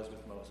as he was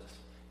with Moses.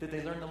 Did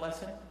they learn the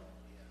lesson?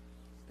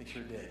 They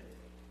sure did.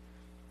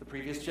 The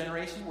previous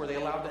generation, were they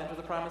allowed to enter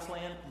the promised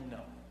land? No,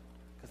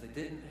 because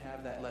they didn't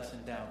have that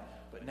lesson down.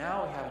 But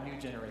now we have a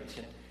new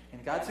generation,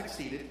 and God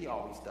succeeded. He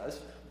always does.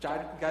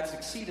 God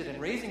succeeded in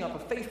raising up a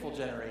faithful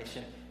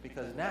generation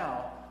because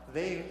now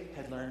they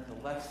had learned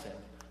the lesson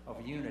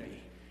of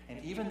unity.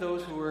 And even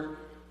those who were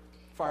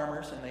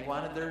farmers and they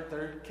wanted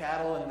their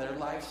cattle and their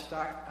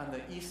livestock on the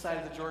east side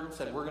of the Jordan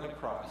said, we're going to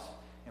cross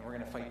and we're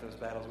going to fight those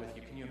battles with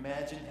you. Can you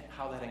imagine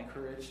how that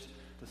encouraged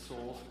the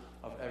souls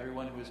of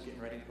everyone who was getting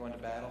ready to go into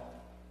battle?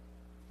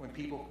 When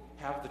people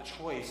have the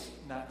choice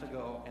not to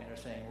go and they're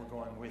saying, we're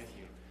going with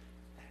you.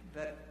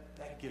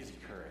 That gives you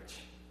courage,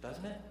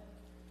 doesn't it?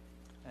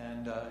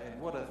 And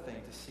what a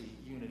thing to see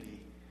unity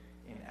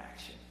in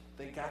action.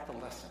 They got the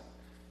lesson.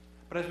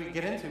 But as we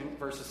get into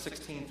verses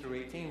 16 through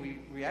 18,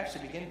 we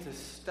actually begin to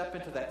step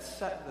into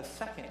the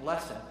second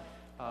lesson.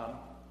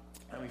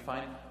 And we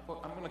find,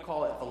 well, I'm going to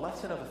call it the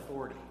lesson of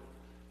authority.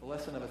 The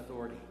lesson of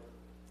authority.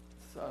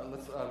 So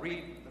let's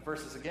read the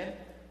verses again.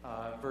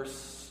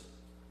 Verse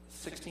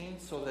 16,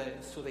 so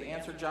they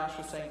answered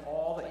Joshua, saying,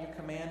 all that you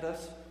command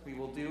us, we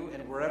will do,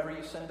 and wherever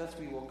you send us,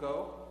 we will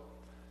go.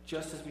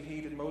 Just as we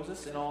heeded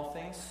Moses in all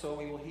things, so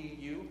we will heed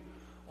you.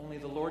 Only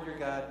the Lord your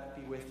God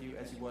be with you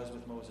as he was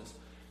with Moses.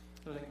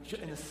 So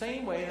in the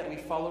same way that we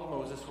followed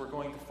Moses, we're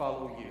going to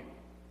follow you.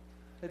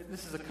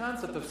 This is a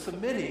concept of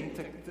submitting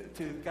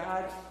to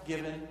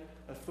God-given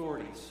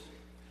authorities.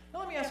 Now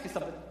let me ask you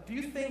something. Do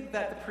you think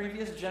that the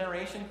previous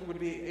generation would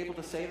be able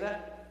to say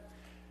that?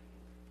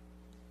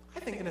 I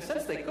think in a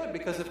sense they could,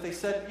 because if they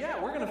said,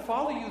 yeah, we're going to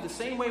follow you the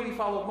same way we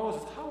followed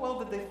Moses, how well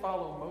did they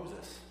follow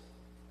Moses?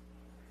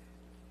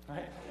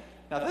 Right?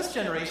 Now, this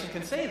generation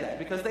can say that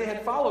because they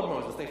had followed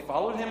Moses. They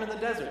followed him in the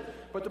desert.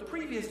 But the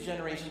previous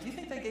generation, do you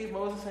think they gave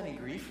Moses any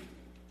grief?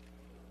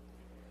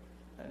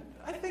 And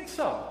I think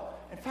so.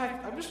 In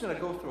fact, I'm just going to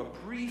go through a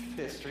brief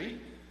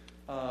history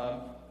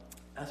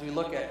as we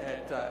look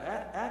at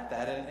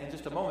that in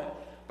just a moment.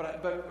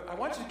 But I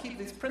want you to keep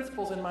these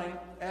principles in mind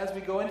as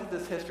we go into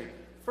this history.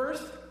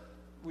 First,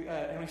 we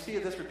see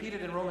this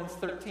repeated in Romans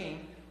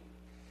 13,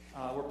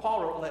 where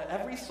Paul wrote, "Let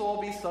every soul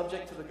be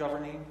subject to the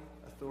governing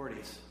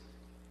authorities."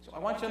 So I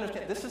want you to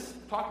understand, this is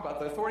talk about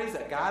the authorities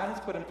that God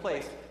has put in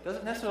place.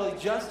 Doesn't necessarily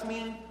just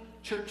mean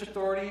church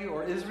authority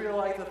or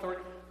Israelite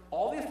authority.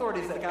 All the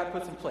authorities that God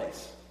puts in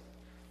place.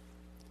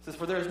 It says,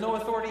 "For there is no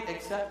authority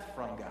except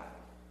from God.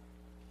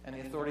 And the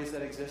authorities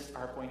that exist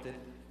are appointed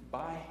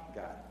by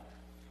God."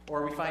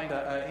 Or we find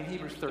in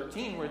Hebrews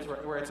 13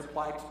 where it's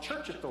applied to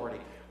church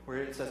authority, where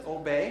it says,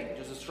 "Obey,"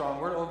 which is a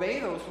strong word, "obey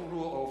those who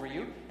rule over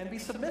you, and be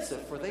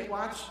submissive, for they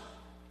watch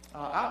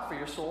out for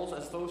your souls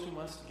as those who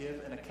must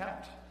give an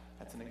account."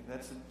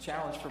 That's a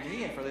challenge for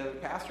me and for the other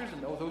pastors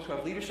and those who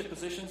have leadership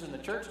positions in the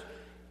church.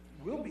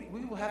 We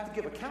will have to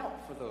give account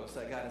for those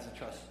that God has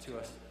entrusted to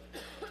us.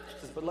 It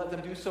says, "But let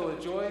them do so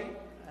with joy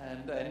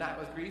and not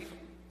with grief,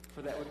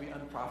 for that would be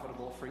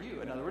unprofitable for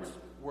you." In other words,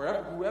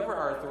 whoever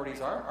our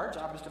authorities are, our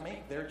job is to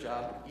make their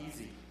job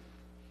easy.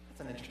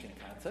 That's an interesting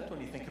concept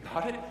when you think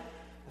about it.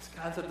 This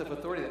concept of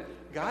authority,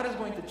 that God is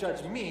going to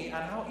judge me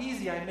on how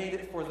easy I made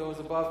it for those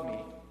above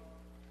me.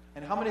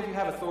 And how many of you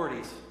have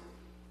authorities?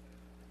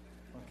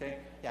 Okay?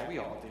 Yeah, we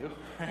all do,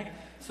 right?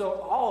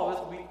 So all of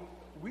us,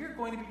 we're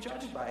going to be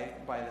judged by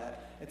that.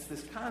 It's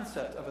this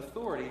concept of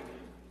authority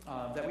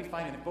that we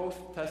find in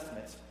both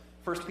Testaments.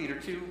 1 Peter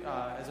 2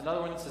 is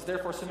another one that says,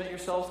 "Therefore submit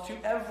yourselves to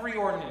every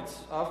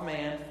ordinance of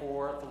man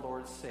for the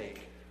Lord's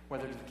sake,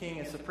 whether the king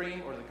is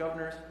supreme or the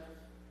governors,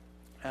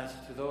 as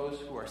to those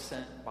who are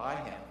sent by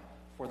him,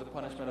 for the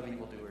punishment of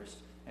evildoers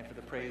and for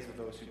the praise of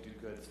those who do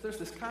good." So there's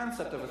this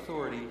concept of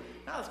authority.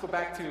 Now let's go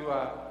back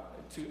to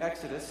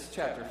Exodus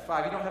chapter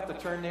 5. You don't have to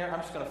turn there. I'm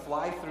just going to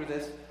fly through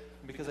this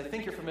because I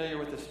think you're familiar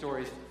with the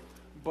stories.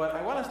 But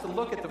I want us to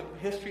look at the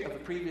history of the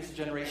previous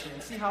generation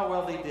and see how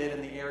well they did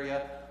in the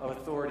area of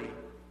authority.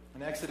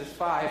 In Exodus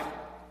 5,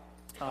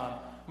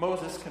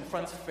 Moses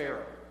confronts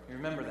Pharaoh. You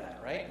remember that,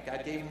 right?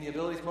 God gave him the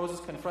abilities.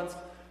 Moses confronts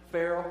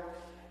Pharaoh.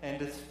 And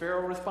does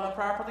Pharaoh respond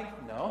properly?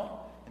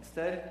 No.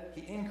 Instead,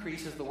 he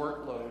increases the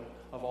workload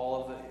of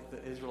all of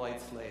the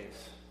Israelite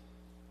slaves.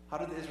 How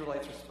did the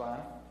Israelites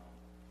respond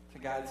to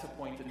God's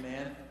appointed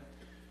man?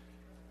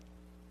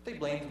 They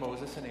blamed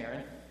Moses and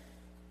Aaron.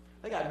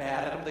 They got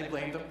mad at him. They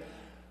blamed him.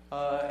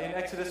 In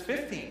Exodus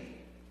 15,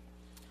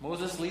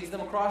 Moses leads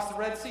them across the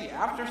Red Sea.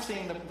 After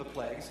seeing the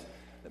plagues,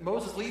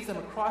 Moses leads them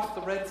across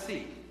the Red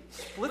Sea,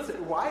 splits it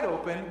wide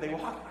open. They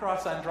walk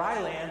across on dry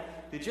land.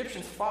 The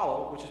Egyptians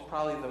follow, which is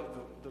probably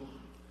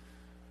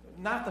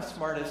not the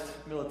smartest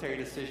military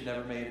decision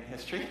ever made in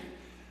history.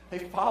 They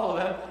follow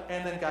them,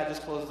 and then God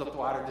just closes up the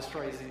water,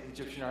 destroys the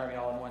Egyptian army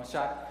all in one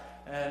shot.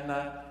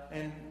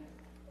 And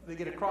they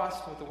get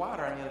across with the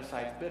water on the other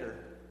side, bitter.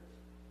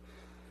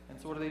 And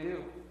so what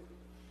do?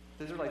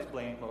 The Israelites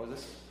blame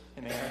Moses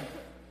and Aaron.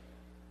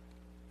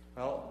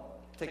 Well,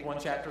 take one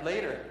chapter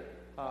later.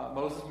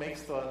 Moses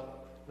makes the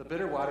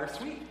bitter water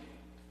sweet.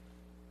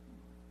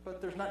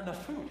 But there's not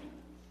enough food.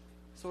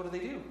 So what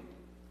do?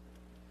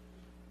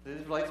 The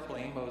Israelites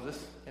blame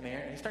Moses and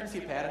Aaron. And you're starting to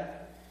see a pattern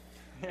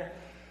here.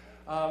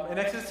 In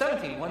Exodus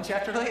 17, one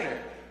chapter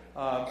later,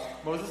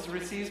 Moses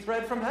receives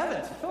bread from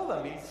heaven to fill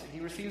them. He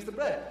receives the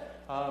bread.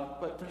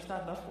 But there's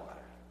not enough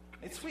water.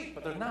 It's sweet,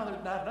 but there's not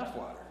enough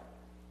water.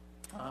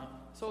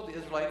 So the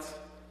Israelites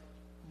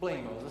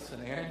blame Moses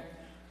and Aaron.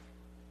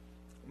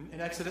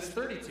 In Exodus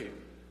 32,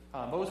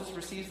 Moses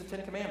receives the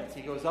Ten Commandments.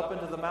 He goes up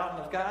into the mountain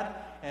of God,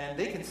 and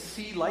they can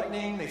see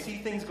lightning. They see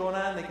things going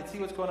on. They can see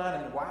what's going on.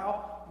 And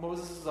wow,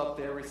 Moses is up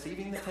there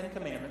receiving the Ten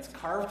Commandments,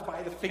 carved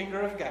by the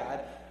finger of God,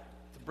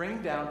 to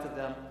bring down to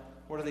them.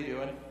 What are they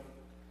doing?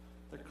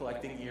 They're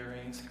collecting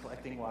earrings,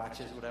 collecting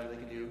watches, whatever they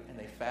can do, and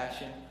they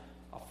fashion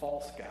a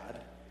false god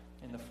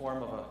in the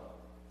form of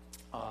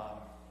a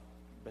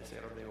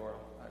becerro de oro,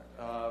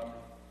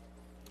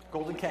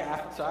 golden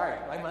calf. Sorry,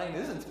 my mind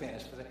is in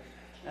Spanish.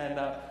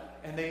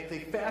 And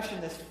they fashion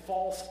this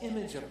false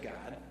image of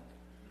God,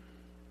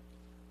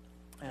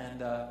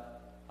 and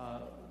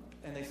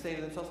they say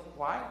to themselves,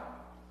 "Why?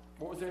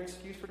 What was their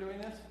excuse for doing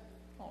this?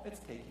 Oh, it's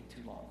taking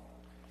too long.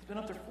 It's been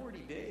up there 40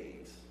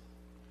 days."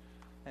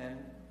 And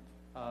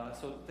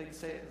so they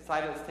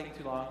decided it's taking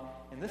too long.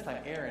 And this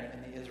time, Aaron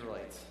and the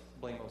Israelites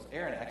blame Moses.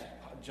 Aaron actually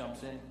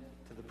jumps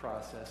into the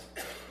process,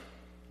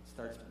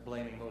 starts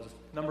blaming Moses.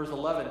 Numbers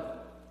 11,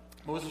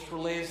 Moses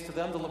relays to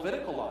them the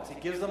Levitical laws. He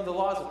gives them the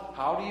laws of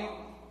how do you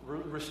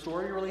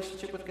restore your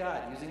relationship with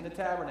God using the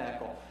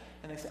tabernacle.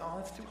 And they say, "Oh,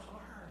 it's too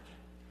hard.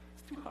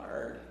 It's too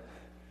hard."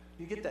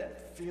 You get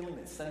that feeling,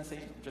 that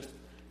sensation of just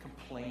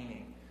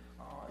complaining.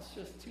 Oh, it's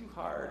just too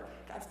hard.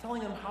 God's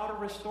telling them how to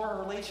restore a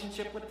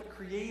relationship with the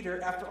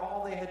Creator after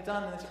all they had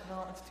done. And they say,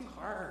 "No, it's too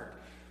hard.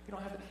 We're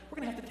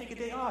going to have to take a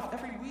day off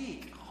every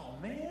week." Oh,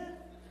 man.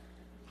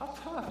 How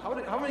tough.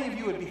 How many of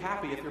you would be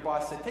happy if your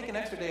boss said, take an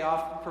extra day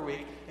off per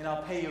week and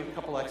I'll pay you a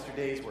couple extra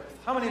days worth?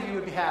 How many of you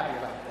would be happy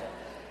about that?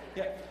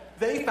 Yeah.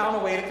 They found a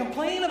way to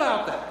complain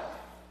about that.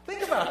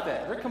 Think about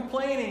that. They're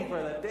complaining for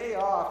the day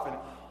off and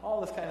all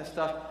this kind of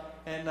stuff.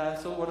 And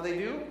so what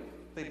do?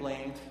 They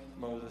blamed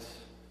Moses.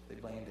 They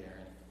blamed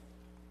Aaron.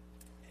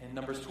 In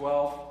Numbers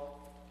 12,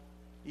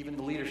 even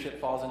the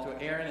leadership falls into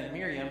it. Aaron and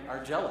Miriam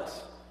are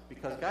jealous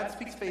because God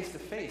speaks face to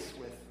face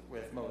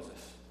with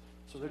Moses.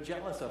 So they're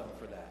jealous of him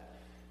for that.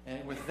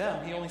 And with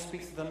them, he only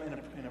speaks to them in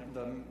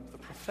the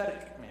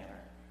prophetic manner.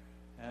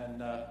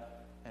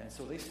 And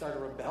so they start a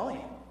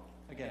rebellion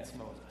against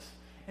Moses.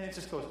 And it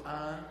just goes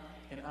on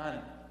and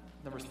on.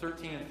 Numbers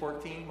 13 and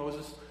 14,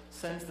 Moses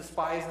sends the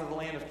spies into the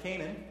land of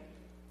Canaan.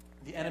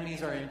 The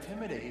enemies are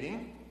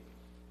intimidating.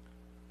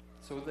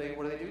 So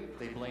what do?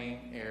 They blame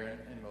Aaron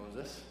and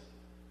Moses.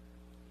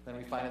 Then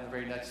we find in the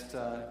very next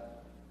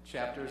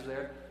chapters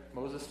there,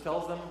 Moses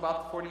tells them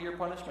about the 40-year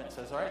punishment.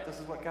 Says, all right, this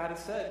is what God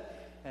has said.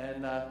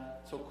 And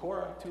so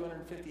Korah,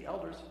 250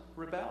 elders,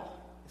 rebel.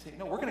 They say,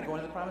 no, we're going to go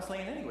into the promised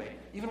land anyway,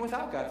 even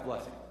without God's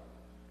blessing.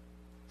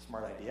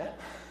 Smart idea.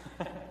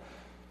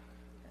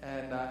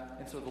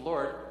 And so the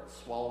Lord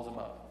swallows them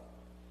up.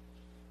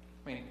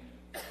 I mean,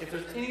 if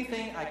there's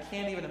anything, I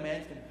can't even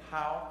imagine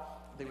how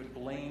they would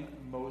blame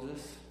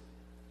Moses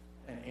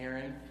and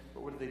Aaron.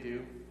 But what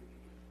do?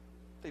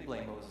 They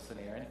blame Moses and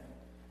Aaron.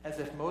 As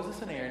if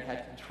Moses and Aaron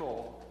had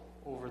control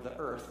over the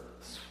earth,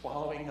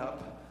 swallowing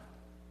up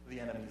the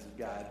enemies of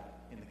God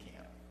in the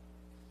camp.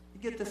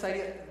 You get this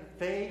idea?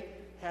 They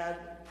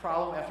had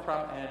problem after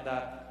problem.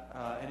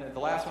 And the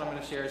last one I'm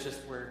going to share is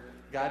just where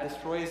God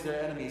destroys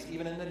their enemies,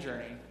 even in the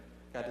journey.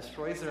 God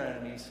destroys their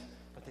enemies,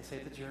 but they say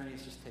the journey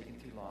is just taking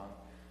too long.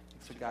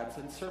 And so God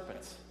sends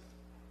serpents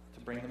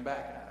to bring them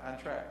back on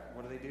track.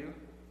 What do?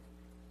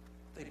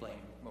 They blame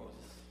Moses.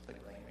 They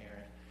blame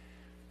Aaron.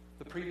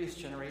 The previous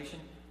generation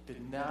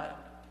did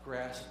not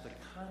grasp the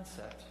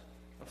concept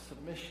of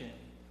submission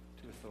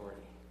to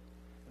authority.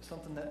 It was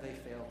something that they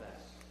failed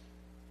at.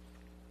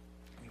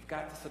 We've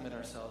got to submit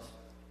ourselves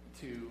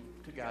to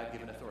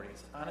God-given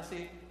authorities.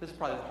 Honestly, this is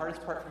probably the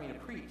hardest part for me to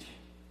preach,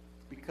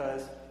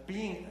 because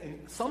being in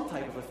some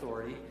type of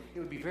authority, it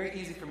would be very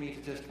easy for me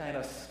to just kind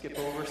of skip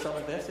over some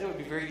of this. It would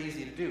be very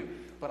easy to do.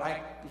 But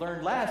I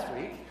learned last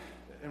week,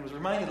 and was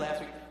reminded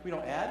last week, we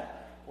don't add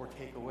or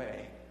take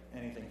away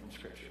anything from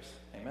Scriptures.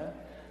 Amen?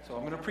 So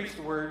I'm going to preach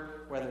the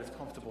word whether it's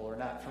comfortable or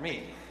not for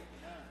me.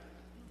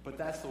 But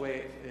that's the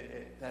way,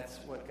 that's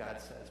what God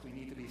says. We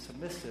need to be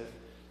submissive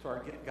to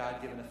our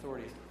God-given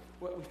authorities.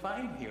 What we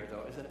find here,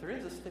 though, is that there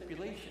is a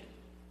stipulation.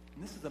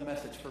 And this is a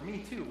message for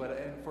me, too,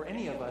 and for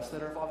any of us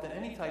that are involved in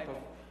any type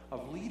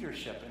of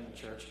leadership in the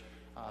church.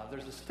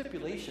 There's a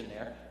stipulation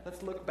there.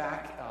 Let's look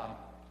back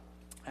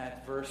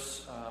at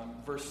verse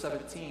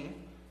 17.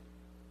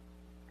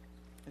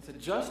 It said,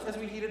 just as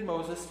we heeded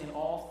Moses in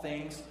all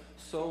things,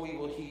 so we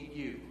will heed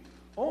you.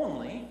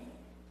 Only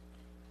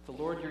the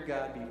Lord your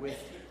God be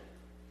with you,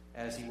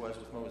 as he was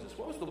with Moses.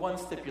 What was the one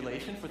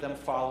stipulation for them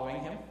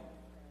following him?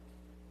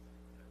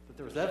 That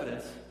there was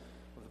evidence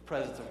of the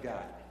presence of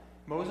God.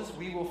 Moses,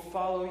 we will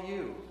follow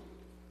you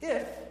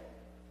if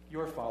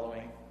you're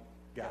following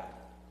God.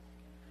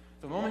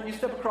 The moment you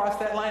step across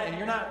that line and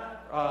you're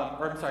not,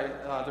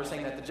 they're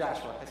saying that to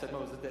Joshua. I said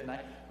Moses, didn't I?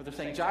 But they're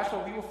saying,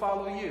 Joshua, we will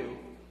follow you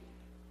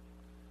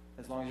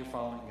as long as you're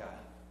following God.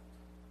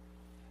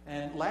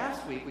 And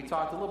last week we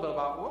talked a little bit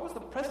about what was the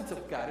presence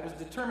of God. It was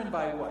determined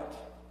by what?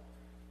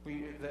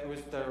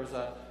 If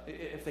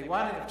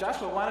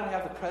Joshua wanted to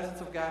have the presence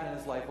of God in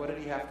his life, what did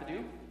he have to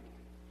do?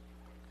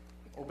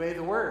 Obey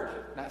the word,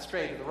 not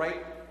stray to the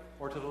right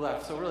or to the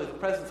left. So really the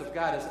presence of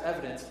God is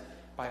evidenced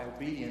by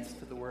obedience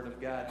to the word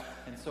of God.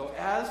 And so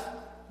as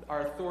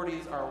our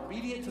authorities are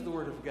obedient to the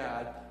word of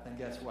God, then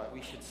guess what?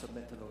 We should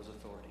submit to those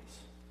authorities.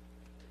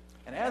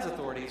 And as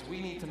authorities, we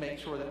need to make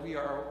sure that we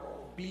are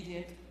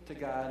obedient to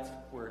God's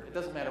word. It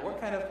doesn't matter what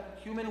kind of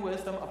human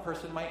wisdom a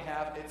person might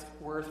have, it's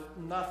worth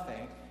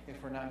nothing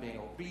if we're not being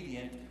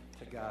obedient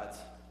to God's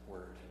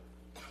word.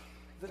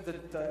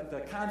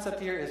 The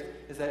concept here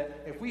is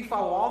that if we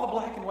follow all the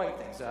black and white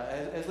things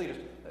as leaders,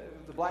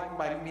 the black and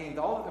white meaning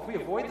if we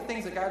avoid the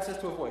things that God says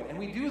to avoid, and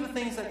we do the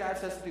things that God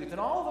says to do, then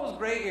all of those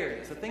gray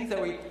areas, the things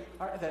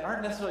that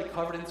aren't necessarily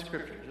covered in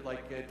Scripture,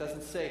 like it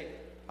doesn't say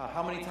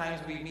how many times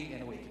we meet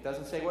in a week, it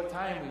doesn't say what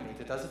time we meet,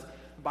 the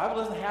Bible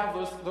doesn't have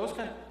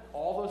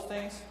all those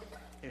things.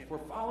 If we're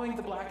following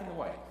the black and the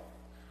white,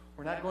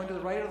 we're not going to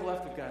the right or the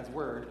left of God's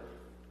word,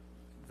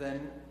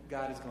 then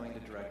God is going to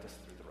direct us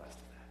through the rest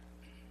of that.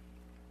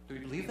 Do we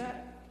believe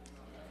that?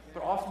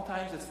 But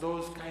oftentimes it's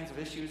those kinds of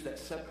issues that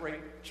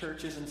separate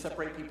churches and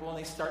separate people, and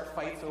they start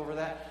fights over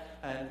that.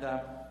 And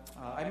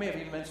I may have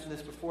even mentioned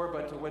this before,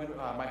 but when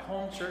my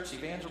home church,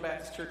 Evangel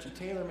Baptist Church in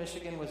Taylor,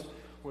 Michigan,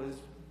 was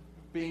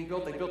being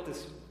built, they built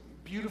this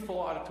beautiful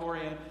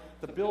auditorium.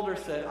 The builder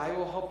said, I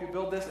will help you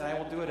build this, and I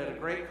will do it at a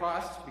great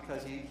cost,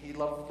 because he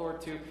loved the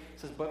Lord too. He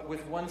says, but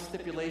with one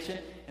stipulation,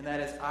 and that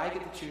is I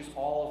get to choose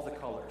all of the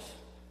colors.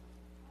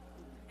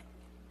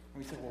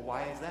 And we said, well,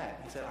 why is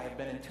that? He said, I have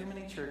been in too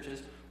many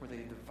churches where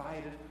they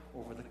divided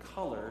over the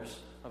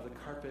colors of the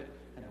carpet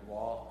and the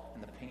wall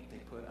and the paint they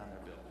put on their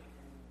building.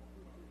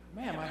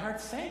 Man, my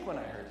heart sank when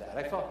I heard that.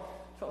 I felt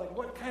like,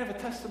 what kind of a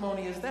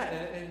testimony is that?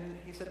 And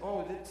he said,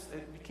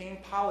 it became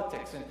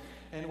politics.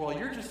 And well,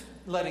 you're just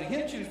letting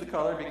him choose the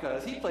color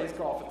because he plays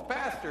golf with the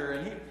pastor.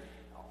 And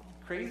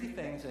crazy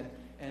things.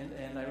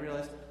 And I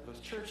realized those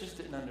churches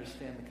didn't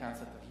understand the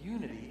concept of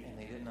unity, and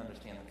they didn't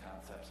understand the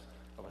concepts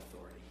of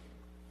authority.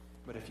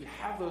 But if you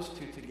have those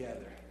two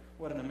together,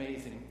 what an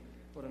amazing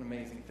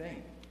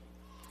thing.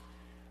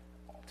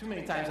 Too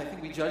many times I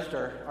think we judge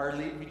our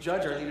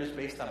leaders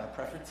based on our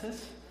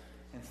preferences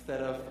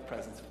instead of the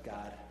presence of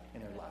God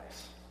in their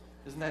lives.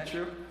 Isn't that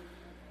true?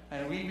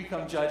 And we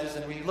become judges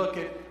and we look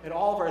at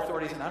all of our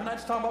authorities, and I'm not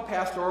just talking about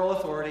pastoral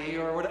authority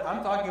or what,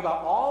 I'm talking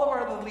about all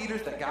of the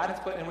leaders that God has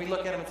put, and we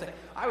look at them and say,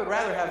 I would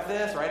rather have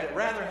this, or I'd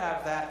rather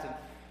have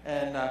that,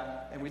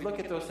 and we look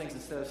at those things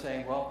instead of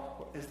saying,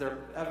 well, is there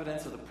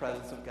evidence of the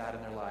presence of God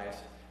in their lives?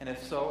 And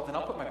if so, then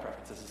I'll put my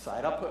preferences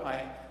aside. I'll put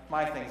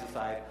my things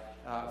aside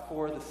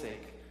for the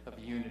sake of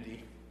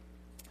unity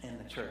in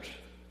the church.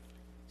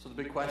 So the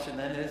big question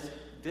then is,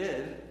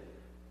 did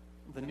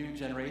the new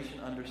generation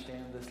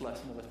understand this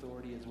lesson of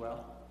authority as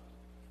well?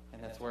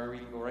 And that's where we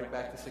can go right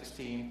back to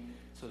 16.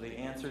 So they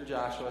answered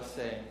Joshua,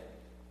 saying,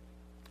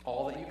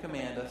 all that you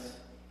command us,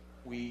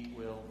 we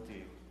will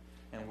do.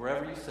 And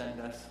wherever you send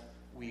us,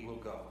 we will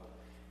go.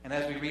 And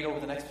as we read over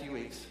the next few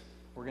weeks,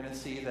 we're going to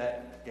see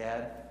that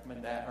Gad,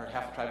 or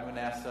half the tribe of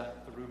Manasseh,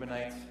 the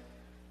Reubenites,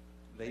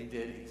 they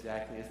did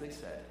exactly as they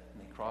said.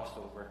 And they crossed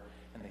over,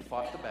 and they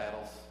fought the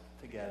battles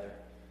together.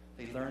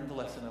 They learned the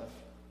lesson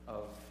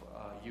of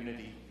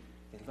unity.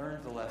 They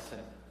learned the lesson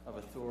of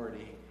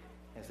authority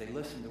as they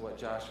listened to what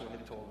Joshua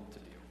had told them to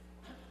do.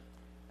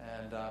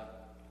 And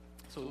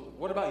so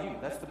what about you?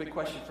 That's the big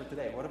question for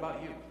today. What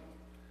about you?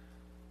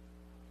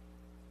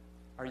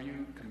 Are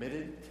you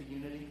committed to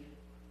unity?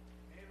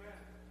 Amen.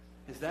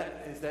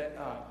 Is that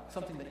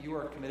something that you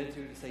are committed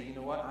to say, you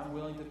know what, I'm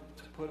willing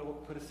to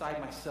put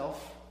aside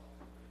myself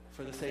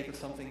for the sake of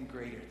something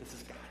greater? This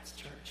is God's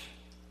church.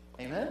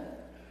 Amen?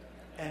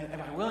 And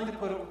am I willing to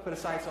put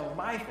aside some of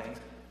my things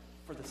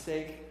for the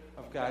sake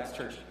of God's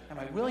church? Am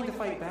I willing to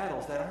fight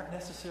battles that aren't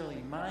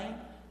necessarily mine,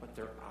 but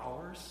they're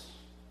ours?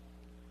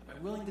 Am I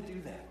willing to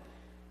do that?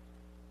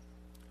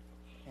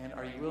 And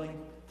are you willing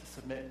to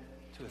submit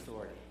to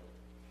authority?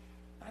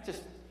 Not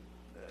just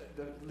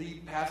the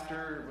lead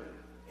pastor,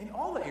 in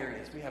all the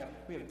areas. We have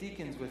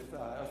deacons with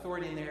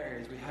authority in their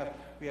areas.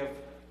 We have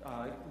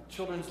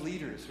children's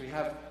leaders. We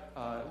have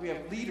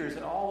leaders,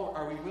 and all.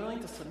 Are we willing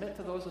to submit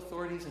to those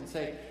authorities and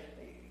say,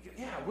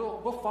 yeah,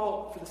 we'll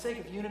follow for the sake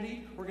of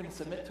unity? We're going to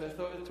submit to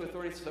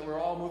authority so that we're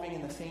all moving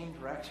in the same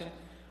direction.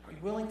 Are you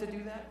willing to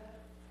do that?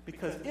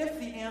 Because if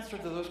the answer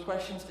to those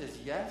questions is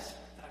yes,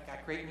 then I've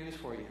got great news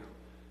for you.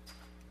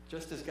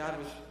 Just as God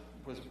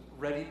was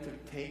ready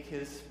to take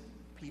his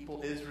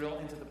people, Israel,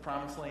 into the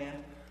promised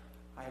land,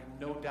 I have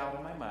no doubt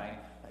in my mind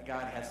that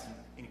God has some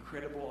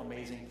incredible,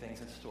 amazing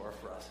things in store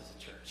for us as a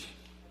church.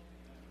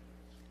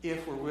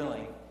 If we're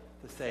willing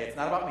to say, it's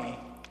not about me,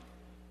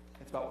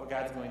 it's about what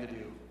God's going to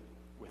do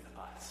with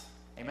us.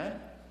 Amen?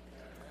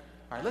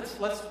 All right,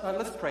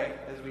 let's pray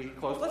as we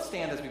close. Let's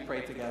stand as we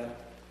pray together.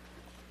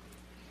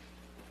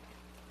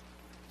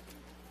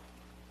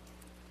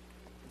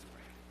 Let's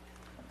pray.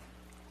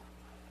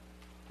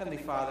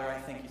 Heavenly Father, I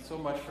thank you so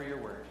much for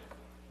your word.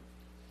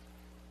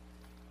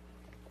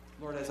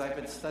 Lord, as I've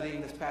been studying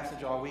this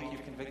passage all week,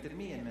 you've convicted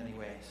me in many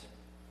ways.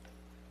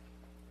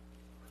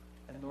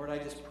 And Lord, I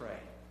just pray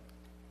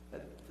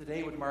that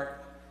today would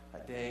mark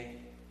a day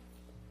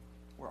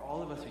where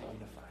all of us are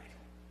unified.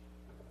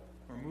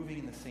 We're moving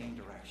in the same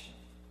direction.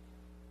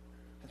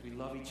 As we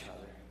love each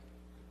other,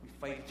 we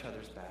fight each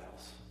other's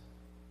battles.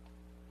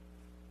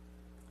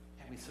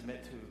 And we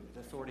submit to the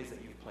authorities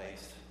that you've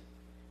placed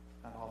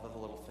on all of the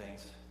little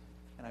things.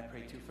 And I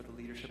pray too for the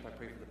leadership. I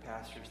pray for the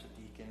pastors,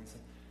 the deacons,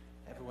 and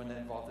everyone that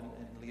involved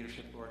in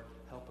leadership. Lord,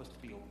 help us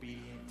to be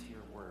obedient to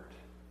your word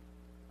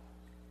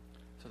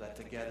so that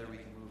together we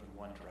can move in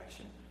one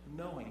direction,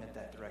 knowing that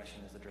that direction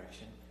is the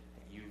direction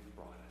that you've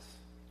brought us.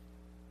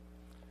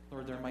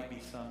 Lord, there might be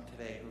some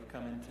today who've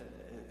come into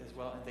as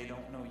well and they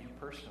don't know you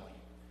personally.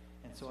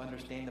 And so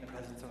understanding the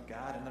presence of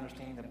God and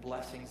understanding the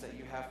blessings that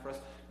you have for us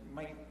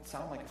might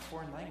sound like a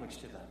foreign language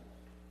to them.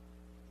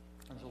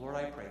 And so, Lord,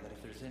 I pray that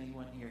if there's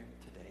anyone here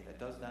today that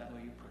does not know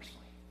you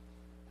personally,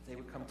 they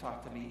would come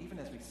talk to me even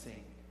as we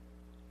sing.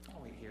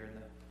 I'll wait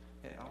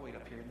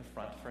up here in the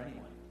front for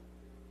anyone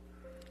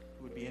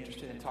who would be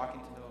interested in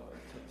talking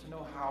to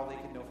know how they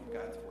can know from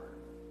God's word,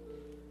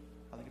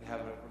 how they can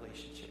have a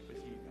relationship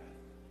with you, God.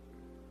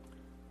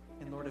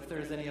 And Lord, if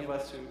there's any of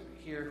us who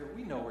here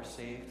who we know we're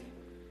saved,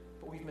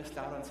 but we've missed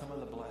out on some of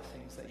the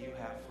blessings that you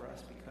have for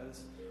us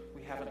because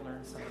we haven't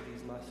learned some of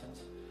these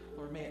lessons,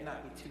 Lord, may it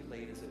not be too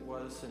late as it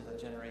was in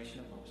the generation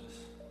of Moses.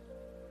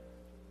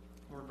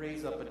 Lord,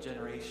 raise up a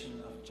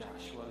generation of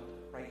Joshua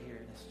right here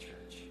in this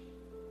church.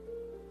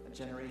 A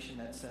generation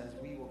that says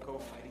we will go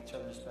fight each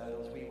other's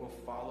battles. We will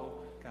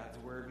follow God's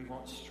word. We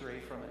won't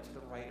stray from it to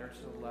the right or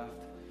to the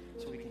left.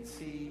 so we can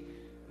see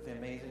the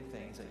amazing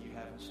things that you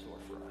have in store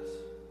for us.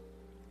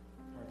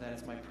 Lord, that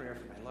is my prayer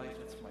for my life.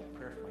 That's my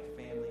prayer for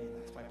my family. And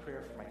that's my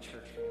prayer for my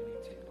church family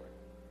too, Lord.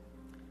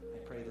 I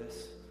pray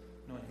this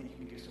knowing that you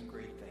can do some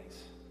great things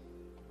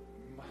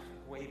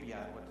way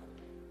beyond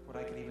what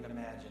I could even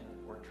imagine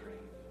or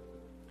dream.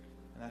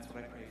 And that's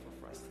what I pray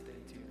for us today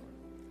too, Lord.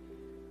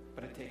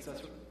 But it takes us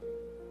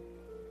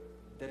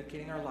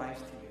dedicating our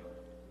lives to you.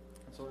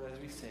 And so as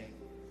we sing,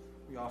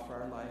 we offer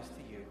our lives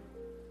to you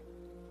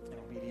in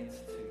obedience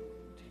to you.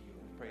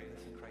 We pray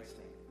this in Christ's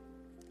name.